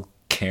male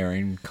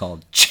Karen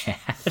called Chad?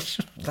 that's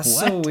What?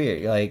 so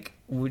weird. Like,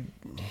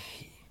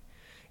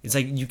 it's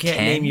like you can't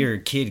Ken? name your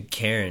kid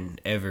Karen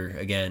ever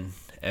again,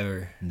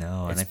 ever.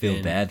 No, and It's I feel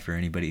been- bad for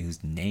anybody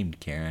who's named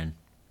Karen.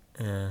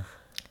 Uh,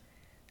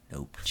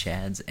 Nope.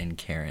 Chads and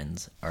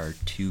Karens are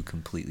two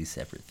completely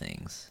separate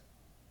things.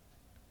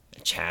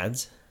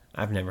 Chads?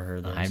 I've never heard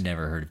of those. I've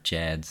never heard of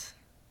Chads.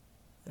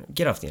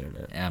 Get off the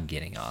internet. I'm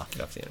getting off.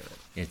 Get off the internet.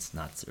 It's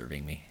not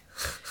serving me.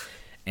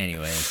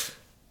 Anyways.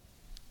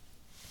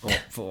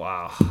 Oh,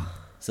 wow.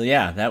 So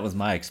yeah, that was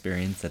my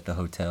experience at the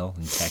hotel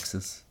in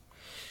Texas.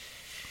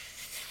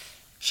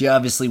 She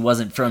obviously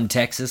wasn't from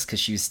Texas because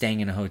she was staying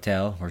in a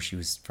hotel, or she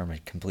was from a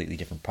completely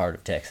different part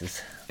of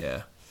Texas.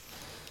 Yeah.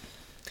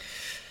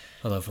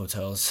 I love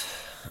hotels.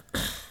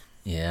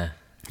 Yeah.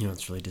 You know,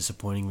 it's really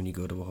disappointing when you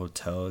go to a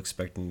hotel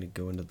expecting to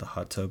go into the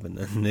hot tub and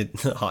then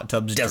the hot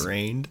tub's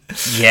drained.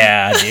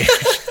 Yeah, dude.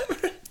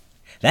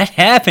 That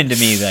happened to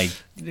me. Like,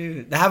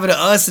 Dude, that happened to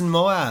us in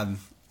Moab.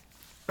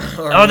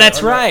 oh,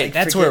 that's right.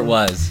 That's where it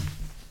was.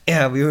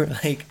 Yeah, we were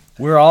like,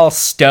 We're all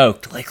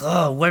stoked. Like,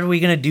 oh, what are we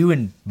gonna do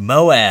in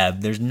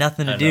Moab? There's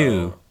nothing to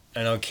do.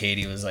 I know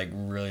Katie was like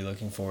really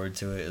looking forward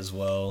to it as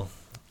well.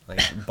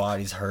 Like,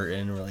 body's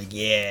hurting. We're like,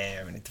 yeah,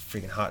 I'm gonna hit the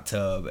freaking hot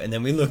tub. And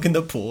then we look in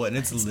the pool and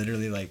it's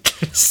literally like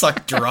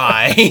sucked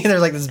dry.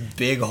 There's like this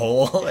big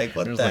hole. Like,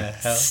 what There's the like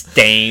hell?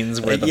 stains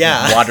where the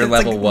Yeah, water it's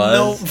level like,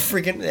 was. No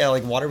freaking, yeah,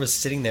 like water was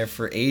sitting there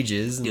for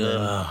ages. And then,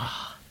 Ugh.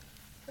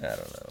 I don't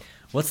know.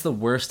 What's the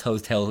worst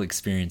hotel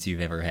experience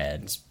you've ever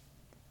had?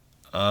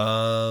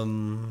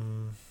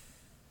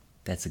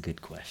 That's a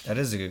good question. That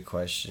is a good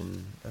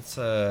question. That's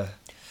a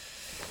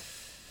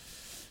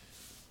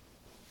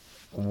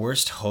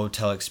worst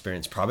hotel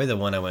experience. Probably the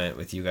one I went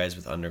with you guys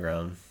with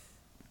Underground.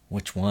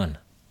 Which one?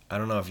 I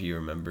don't know if you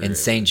remember. In It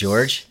St. was-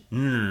 George?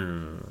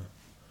 In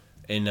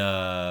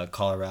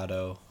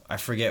Colorado. I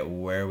forget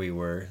where we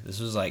were. This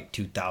was like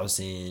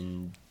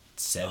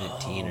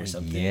 2017 or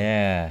something.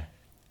 Yeah.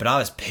 But I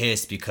was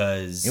pissed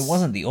because It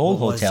wasn't the old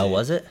what hotel,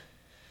 was it?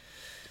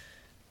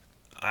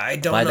 I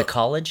don't By know. the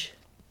college?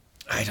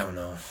 I don't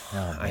know.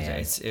 Oh,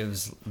 man. It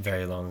was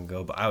very long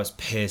ago, but I was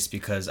pissed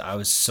because I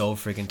was so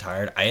freaking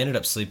tired. I ended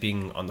up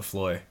sleeping on the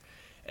floor,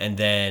 and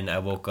then I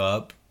woke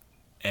up,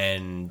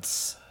 and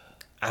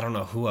I don't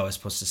know who I was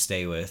supposed to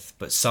stay with,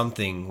 but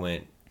something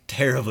went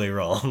terribly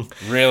wrong.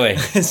 Really?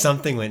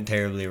 Something went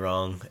terribly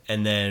wrong,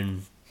 and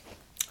then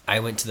I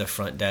went to the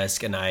front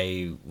desk, and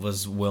I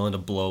was willing to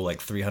blow like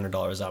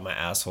 $300 out my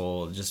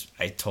asshole.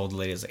 I told the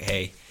lady, I was like,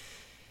 "Hey,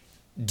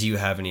 do you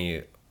have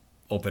any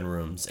open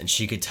rooms?" And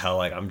she could tell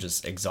like I'm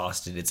just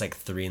exhausted. It's like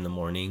 3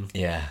 a.m.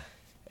 Yeah.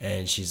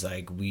 And she's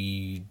like,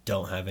 "We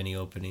don't have any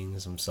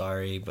openings. I'm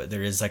sorry, but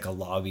there is like a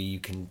lobby. You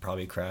can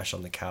probably crash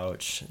on the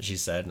couch." She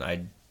said, and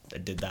I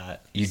did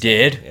that. You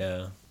did?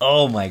 Yeah.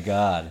 Oh my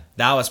god.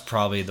 That was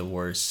probably the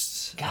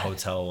worst God.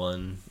 hotel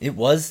one. It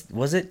was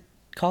it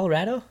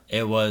Colorado?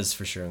 It was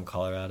for sure in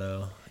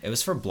Colorado. It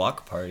was for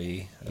block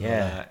party. I know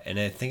Yeah. that. And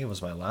I think it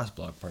was my last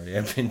block party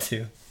I've been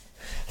to.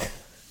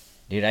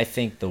 Dude, I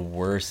think the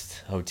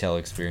worst hotel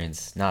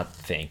experience,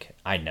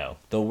 I know.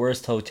 The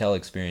worst hotel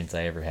experience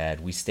I ever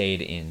had, we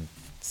stayed in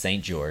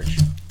St. George.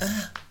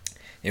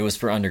 It was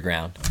for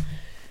Underground.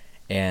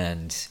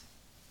 And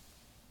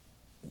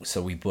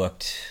so we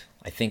booked,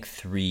 I think,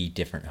 3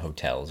 different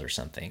hotels or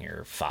something,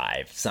 or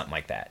 5, something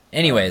like that.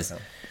 Anyways,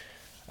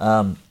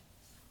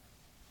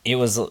 it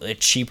was a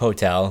cheap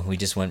hotel. We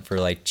just went for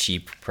like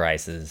cheap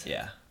prices.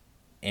 Yeah.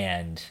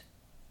 And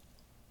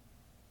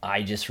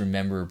I just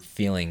remember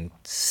feeling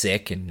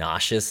sick and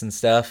nauseous and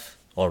stuff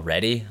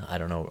already. I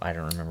don't know. I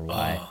don't remember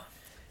why. Oh.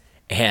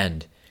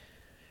 And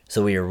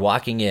so we were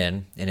walking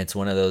in, and it's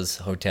one of those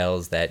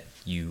hotels that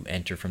you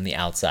enter from the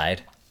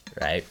outside,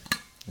 right?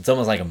 It's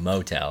almost like a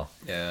motel.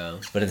 Yeah.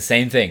 But it's the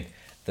same thing.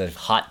 The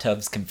hot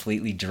tub's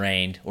completely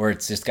drained, or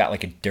it's just got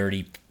like a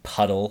dirty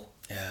puddle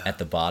at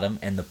the bottom.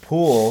 And the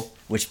pool,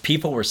 which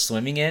people were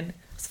swimming in,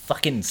 was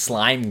fucking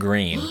slime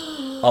green.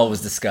 Oh, it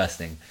was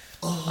disgusting.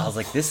 I was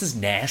like, this is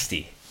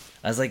nasty.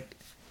 I was like,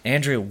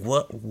 Andrea,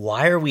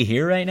 why are we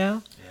here right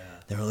now?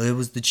 They're like, it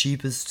was the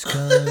cheapest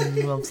kind.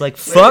 I was like,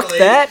 fuck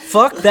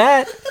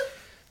that.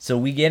 So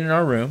we get in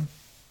our room,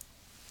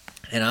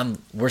 and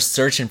we're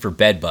searching for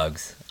bed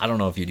bugs. I don't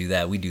know if you do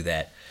that. We do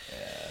that.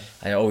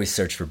 I always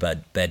search for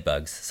bed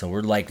bugs. So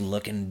we're like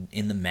looking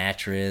in the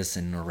mattress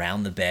and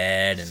around the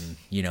bed and,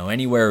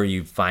 anywhere where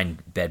you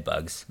find bed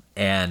bugs.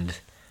 And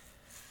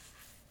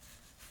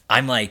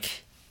I'm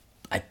like,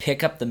 I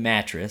pick up the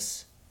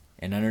mattress,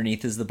 and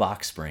underneath is the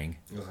box spring.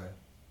 Okay.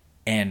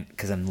 And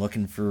because I'm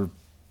looking for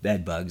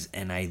bed bugs,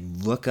 and I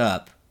look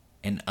up,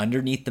 and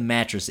underneath the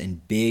mattress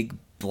in big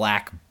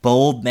black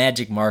bold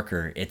magic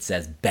marker, it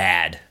says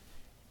bad.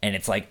 And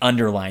it's like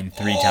underlined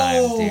 3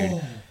 times,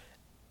 dude.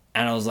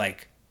 And I was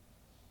like,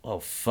 oh,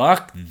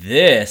 fuck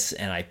this.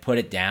 And I put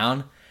it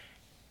down,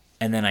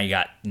 and then I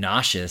got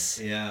nauseous.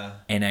 Yeah.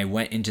 And I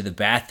went into the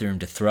bathroom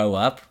to throw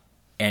up,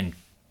 and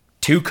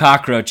 2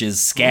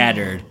 cockroaches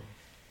scattered.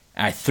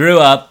 I threw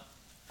up,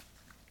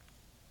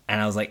 and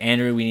I was like,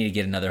 Andrew, we need to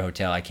get another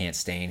hotel. I can't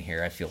stay in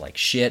here. I feel like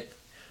shit.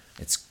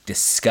 It's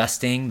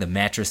disgusting. The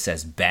mattress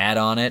says bad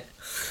on it.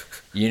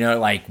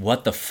 Like,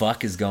 what the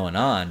fuck is going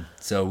on?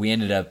 So we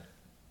ended up,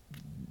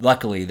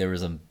 luckily, there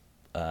was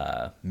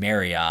a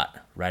Marriott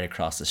right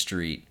across the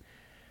street.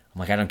 I'm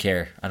like, I don't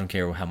care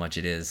how much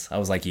it is. I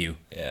was like you.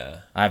 Yeah.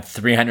 I have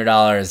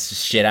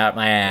 $300 shit out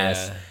my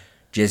ass. Yeah.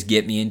 Just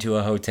get me into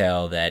a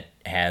hotel that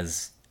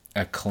has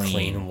a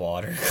Clean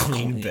water,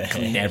 clean bed.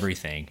 clean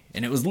everything.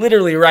 And it was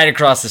literally right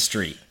across the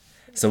street.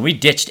 So we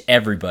ditched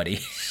everybody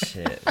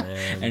Shit,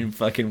 man. and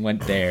fucking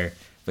went there.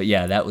 But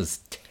yeah, that was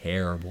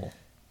terrible.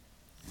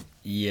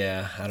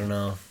 Yeah, I don't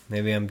know.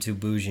 Maybe I'm too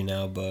bougie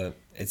now, but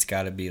it's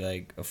got to be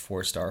like a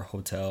 4-star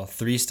hotel.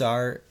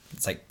 3-star,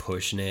 it's like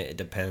pushing it. It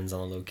depends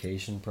on the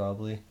location,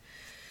 probably.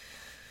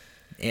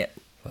 Yeah.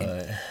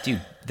 But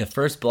Dude, the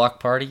first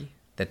block party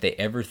that they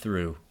ever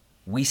threw,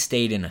 we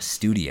stayed in a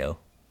studio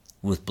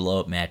with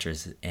blow-up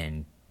mattress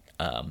and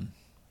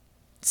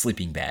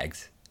sleeping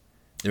bags.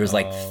 There was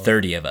like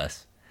 30 of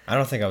us. I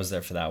don't think I was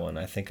there for that one.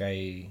 I think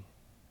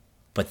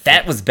But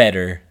that was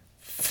better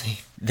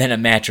than a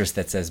mattress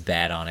that says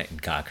bad on it and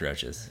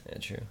cockroaches. Yeah,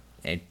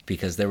 true.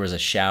 Because there was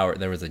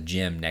a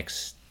gym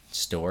next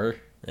door,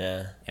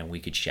 Yeah. and we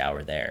could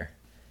shower there.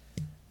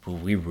 But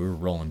we were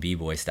rolling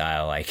b-boy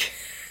style, like,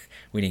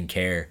 we didn't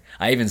care.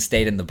 I even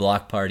stayed in the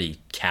block party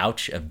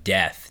couch of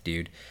death,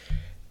 dude.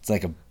 It's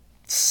like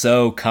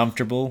so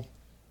comfortable,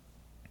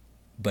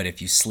 but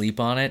if you sleep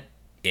on it,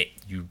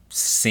 you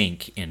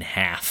sink in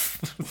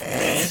half.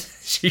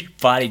 Your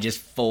body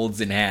just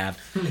folds in half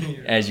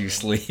as you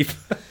sleep.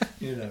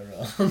 You're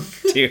not wrong.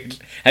 Dude,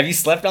 have you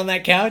slept on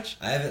that couch?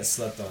 I haven't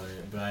slept on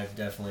it, but I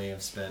definitely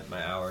have spent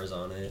my hours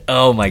on it.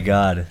 Oh my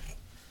god.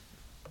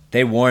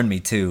 They warned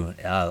me too.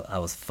 I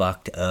was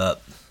fucked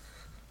up.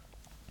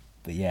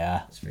 But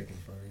yeah. It's freaking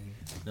funny.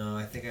 No,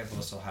 I think I've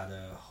also had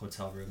a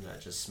hotel room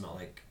that just smelled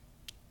like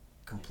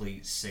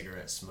complete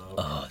cigarette smoke.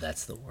 Oh,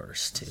 that's the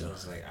worst too. So I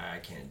was like, I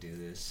can't do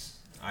this.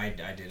 I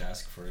did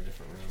ask for a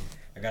different room.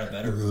 I got a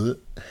better room.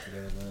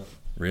 Forget that.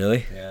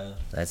 Really? Yeah.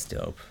 That's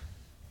dope.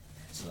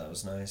 So that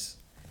was nice.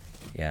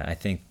 Yeah, I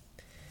think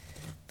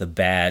the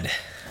bad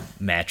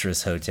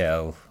mattress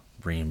hotel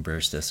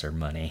reimbursed us our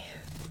money,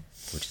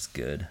 which is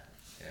good.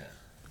 Yeah.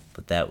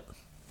 But that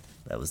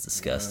was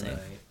disgusting.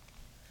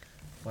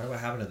 What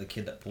happened to the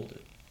kid that pulled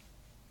it?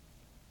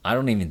 I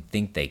don't even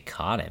think they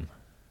caught him.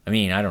 I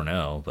mean, I don't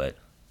know, but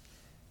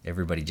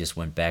everybody just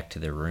went back to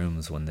their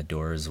rooms when the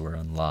doors were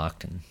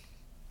unlocked, and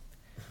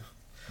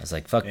I was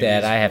like, fuck Maybe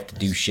that, his I have to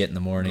do shit in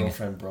the morning.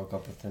 Girlfriend broke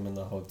up with him in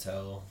the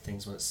hotel.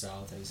 Things went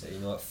south, and he said, "You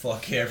know what?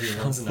 Fuck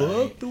everyone's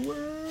night." the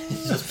world. He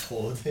just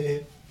pulled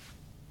it.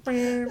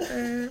 You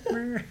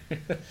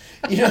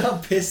know how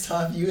pissed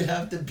off you would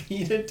have to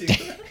be to do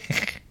that?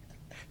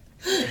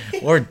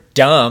 Or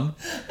dumb.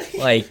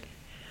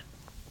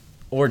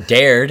 Or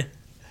dared.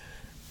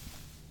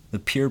 The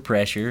peer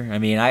pressure. I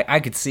mean, I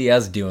could see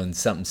us doing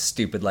something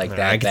stupid like that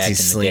I could back see in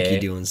the Slinky day.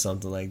 doing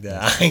something like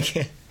that. I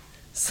can't.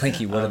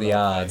 Slinky, what I are don't the know if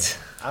odds?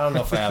 I don't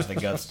know if I have the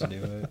guts to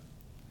do it.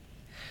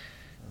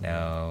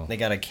 No. They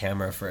got a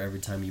camera for every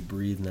time you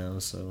breathe now,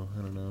 so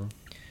I don't know.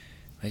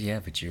 But yeah,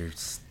 but you're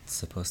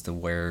supposed to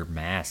wear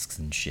masks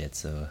and shit,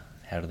 so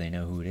how do they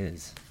know who it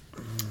is?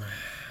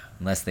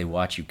 Unless they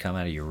watch you come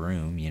out of your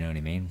room, you know what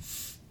I mean?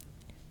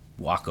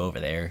 Walk over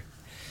there.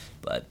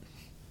 But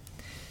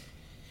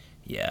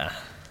yeah,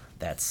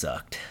 that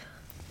sucked.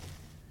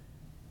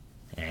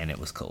 And it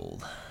was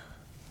cold.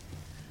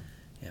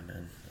 Yeah,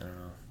 man. I don't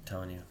know. I'm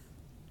telling you.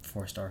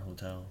 4-star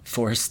hotel.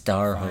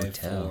 4-star 5,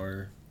 hotel.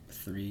 4,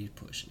 3,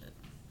 pushing it.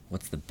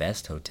 What's the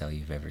best hotel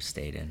you've ever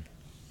stayed in?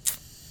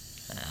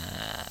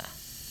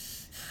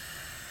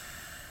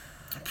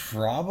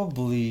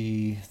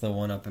 Probably the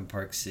one up in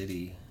Park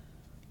City.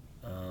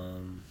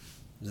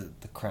 Is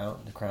it the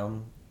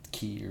Crown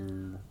Key or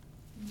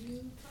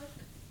New Park?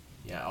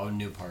 yeah?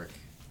 New Park.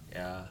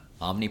 Yeah,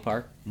 Omni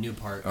Park? New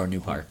Park. New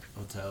Park.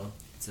 Hotel.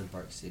 It's in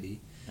Park City.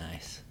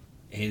 Nice.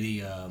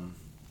 Haley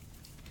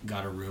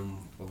got a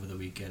room over the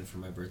weekend for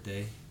my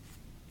birthday,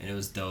 and it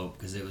was dope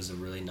because it was a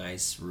really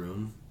nice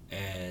room,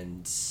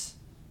 and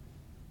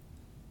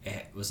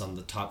it was on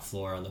the top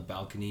floor on the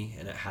balcony,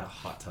 and it had a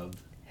hot tub.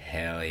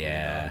 Hell on the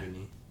yeah.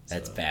 balcony.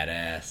 That's So,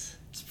 badass.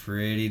 it's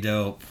pretty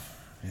dope.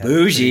 Had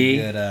Bougie.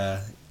 pretty Good,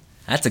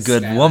 That's a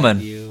good skylight woman.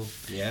 view.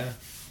 Yeah.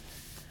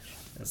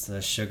 That's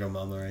the sugar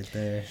mama right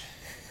there.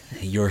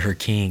 You're her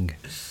king.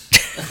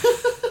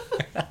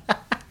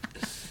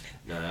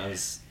 No, that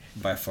was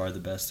by far the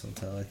best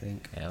hotel, I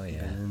think. Hell I've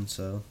yeah. been in,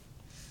 so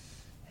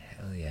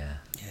Hell yeah.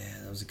 yeah,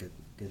 that was a good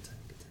time.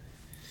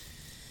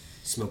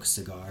 Smoke a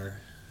cigar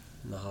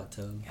in the hot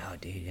tub. Oh,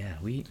 dude, yeah.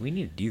 We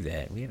need to do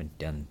that. We haven't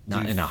done,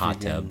 not Dude, in a hot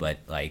freaking- tub, but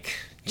like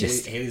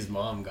just. Haley's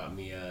mom got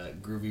me a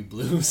Groovy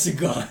Blue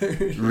cigar.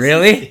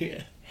 Really?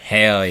 Yeah.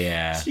 Hell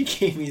yeah. She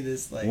gave me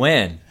this like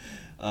When?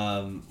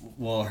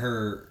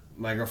 Well,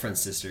 my girlfriend's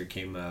sister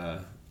came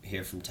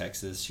here from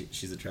Texas.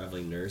 She's a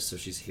traveling nurse, so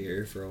she's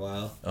here for a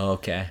while. Oh,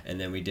 okay. And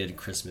then we did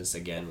Christmas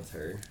again with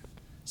her.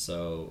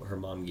 So her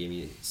mom gave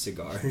me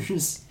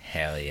cigars.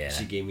 Hell yeah.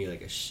 She gave me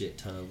like a shit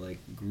ton of like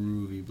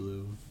Groovy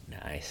Blue.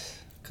 Nice.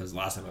 Because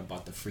last time I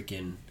bought the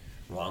freaking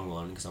wrong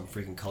one because I'm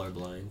freaking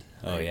colorblind.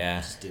 Oh, I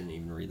yeah. just didn't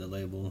even read the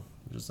label.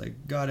 Just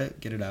like, got it,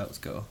 get it out, let's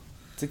go.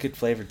 It's a good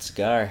flavored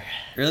cigar.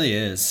 It really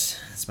is.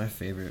 It's my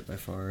favorite by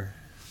far.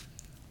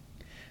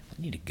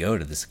 I need to go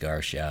to the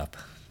cigar shop.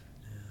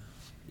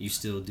 You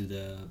still do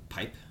the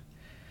pipe?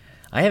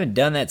 I haven't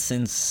done that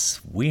since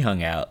we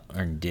hung out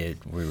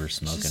we were It's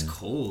smoking. just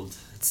cold.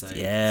 It's like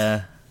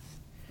Yeah.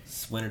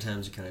 winter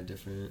times are kind of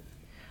different.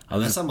 I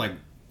was- Unless I'm like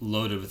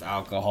loaded with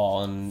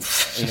alcohol and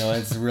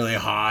it's really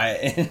hot,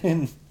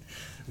 and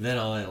then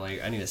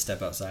I need to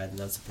step outside, and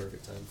that's the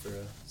perfect time for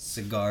a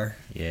cigar.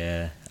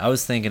 Yeah. I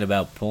was thinking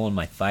about pulling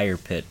my fire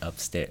pit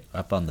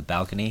up on the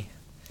balcony,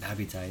 That'd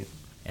be tight,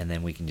 and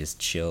then we can just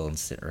chill and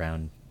sit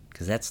around,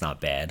 because that's not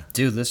bad.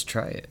 dude. Let's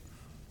try it.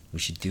 We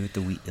should do it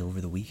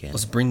over the weekend.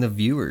 Let's bring the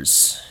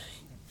viewers.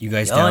 You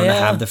guys Oh, down to yeah.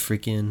 have the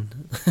freaking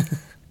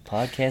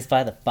Podcast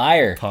by the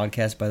fire.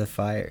 podcast by the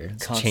fire?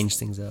 Let's change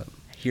things up.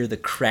 Hear the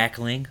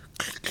crackling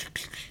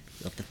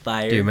of the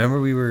fire. Dude, remember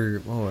I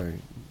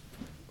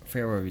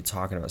forget what we were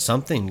talking about.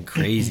 Something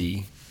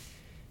crazy.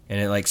 And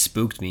it like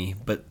spooked me.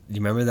 But you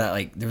remember that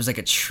like there was like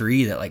a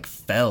tree that like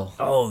fell.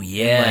 Oh, at,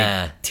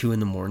 yeah. like 2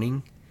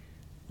 a.m.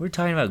 We're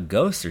talking about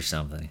ghosts or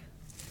something.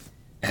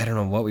 I don't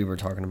know what we were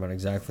talking about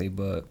exactly,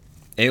 but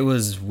it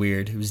was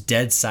weird. It was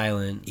dead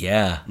silent.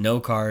 Yeah. No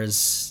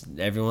cars.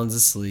 Everyone's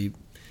asleep.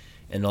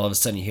 And all of a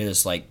sudden you hear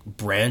this like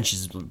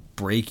branches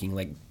breaking,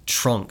 like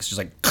trunks, just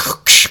like.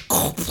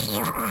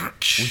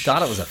 We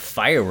thought it was a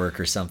firework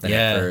or something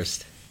Yeah. at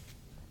first.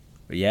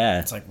 But yeah.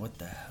 It's like, what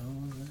the hell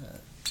was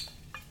that?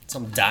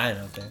 Something dying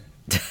out there.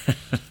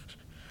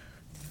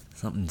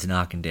 Something's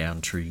knocking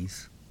down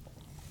trees.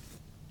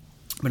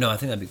 But no, I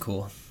think that'd be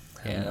cool.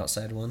 Have an Yeah.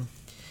 outside one.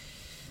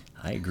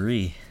 I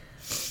agree.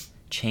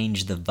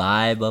 Change the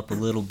vibe up a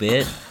little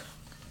bit.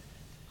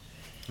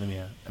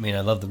 I mean,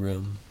 I love the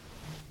room.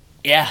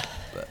 Yeah.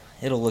 But-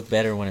 It'll look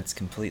better when it's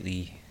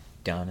completely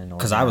done and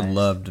Because I would organized.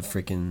 love to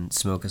freaking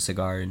smoke a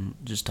cigar and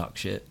just talk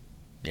shit.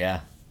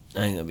 Yeah. I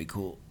think that'd be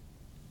cool.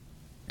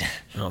 I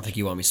don't think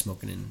you want me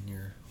smoking in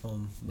your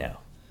home. No.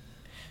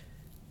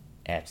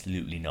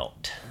 Absolutely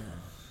not.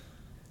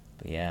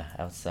 But yeah,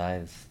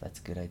 outside, that's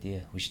a good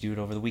idea. We should do it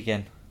over the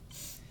weekend.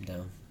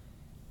 Down.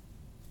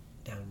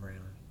 Down around.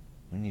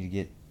 We need to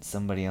get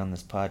somebody on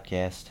this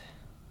podcast.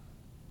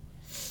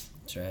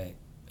 That's right.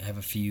 I have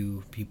a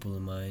few people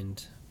in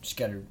mind. Just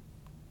gotta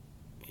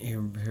hear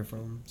from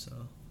them, so.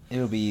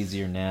 It'll be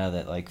easier now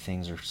that like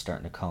things are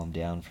starting to calm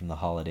down from the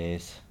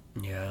holidays.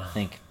 Yeah. I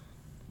think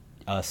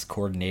us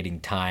coordinating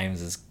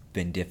times has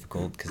been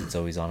difficult because it's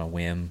always on a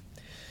whim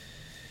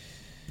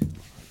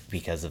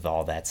because of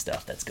all that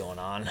stuff that's going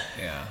on.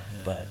 Yeah.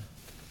 But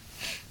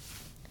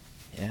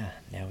yeah,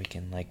 now we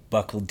can like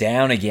buckle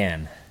down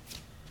again,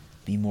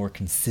 be more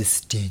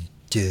consistent.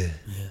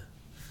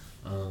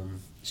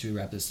 Should we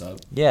wrap this up?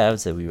 Yeah, I would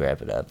say we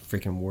wrap it up.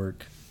 Freaking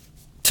work.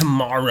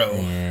 Tomorrow.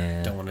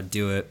 Yeah. Don't want to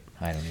do it.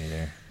 I don't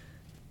either.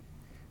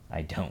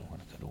 I don't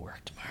want to go to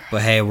work tomorrow.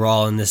 But hey, we're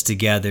all in this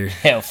together.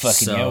 Hell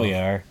fucking yeah, we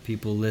are.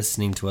 People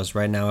listening to us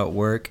right now at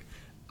work,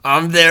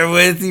 I'm there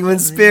with you in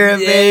spirit,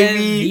 baby.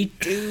 Me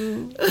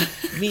too.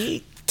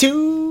 Me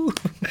too.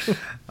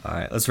 All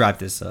right, let's wrap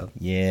this up.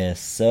 Yeah,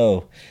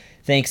 so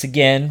thanks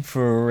again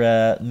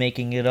for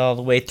making it all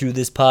the way through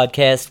this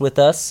podcast with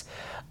us.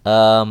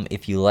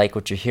 If you like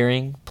what you're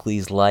hearing,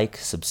 please like,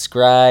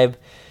 subscribe,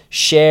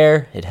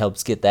 share. It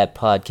helps get that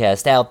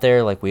podcast out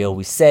there, like we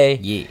always say.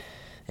 Yeah.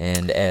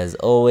 And as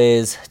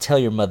always, tell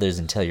your mothers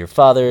and tell your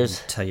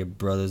fathers. Tell your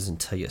brothers and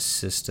tell your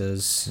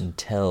sisters. And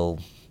tell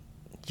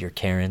your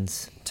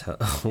Karens.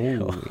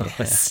 Oh,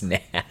 yeah.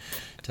 Snap.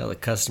 Tell the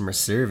customer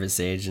service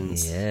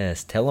agents.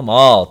 Yes, tell them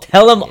all.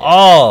 Tell them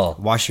all.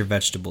 Wash your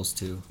vegetables,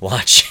 too.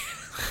 Watch.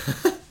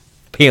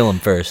 Peel them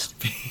first.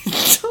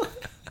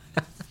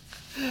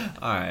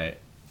 All right.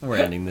 We're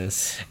ending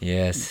this.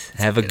 Yes.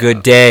 Have a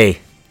good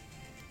day.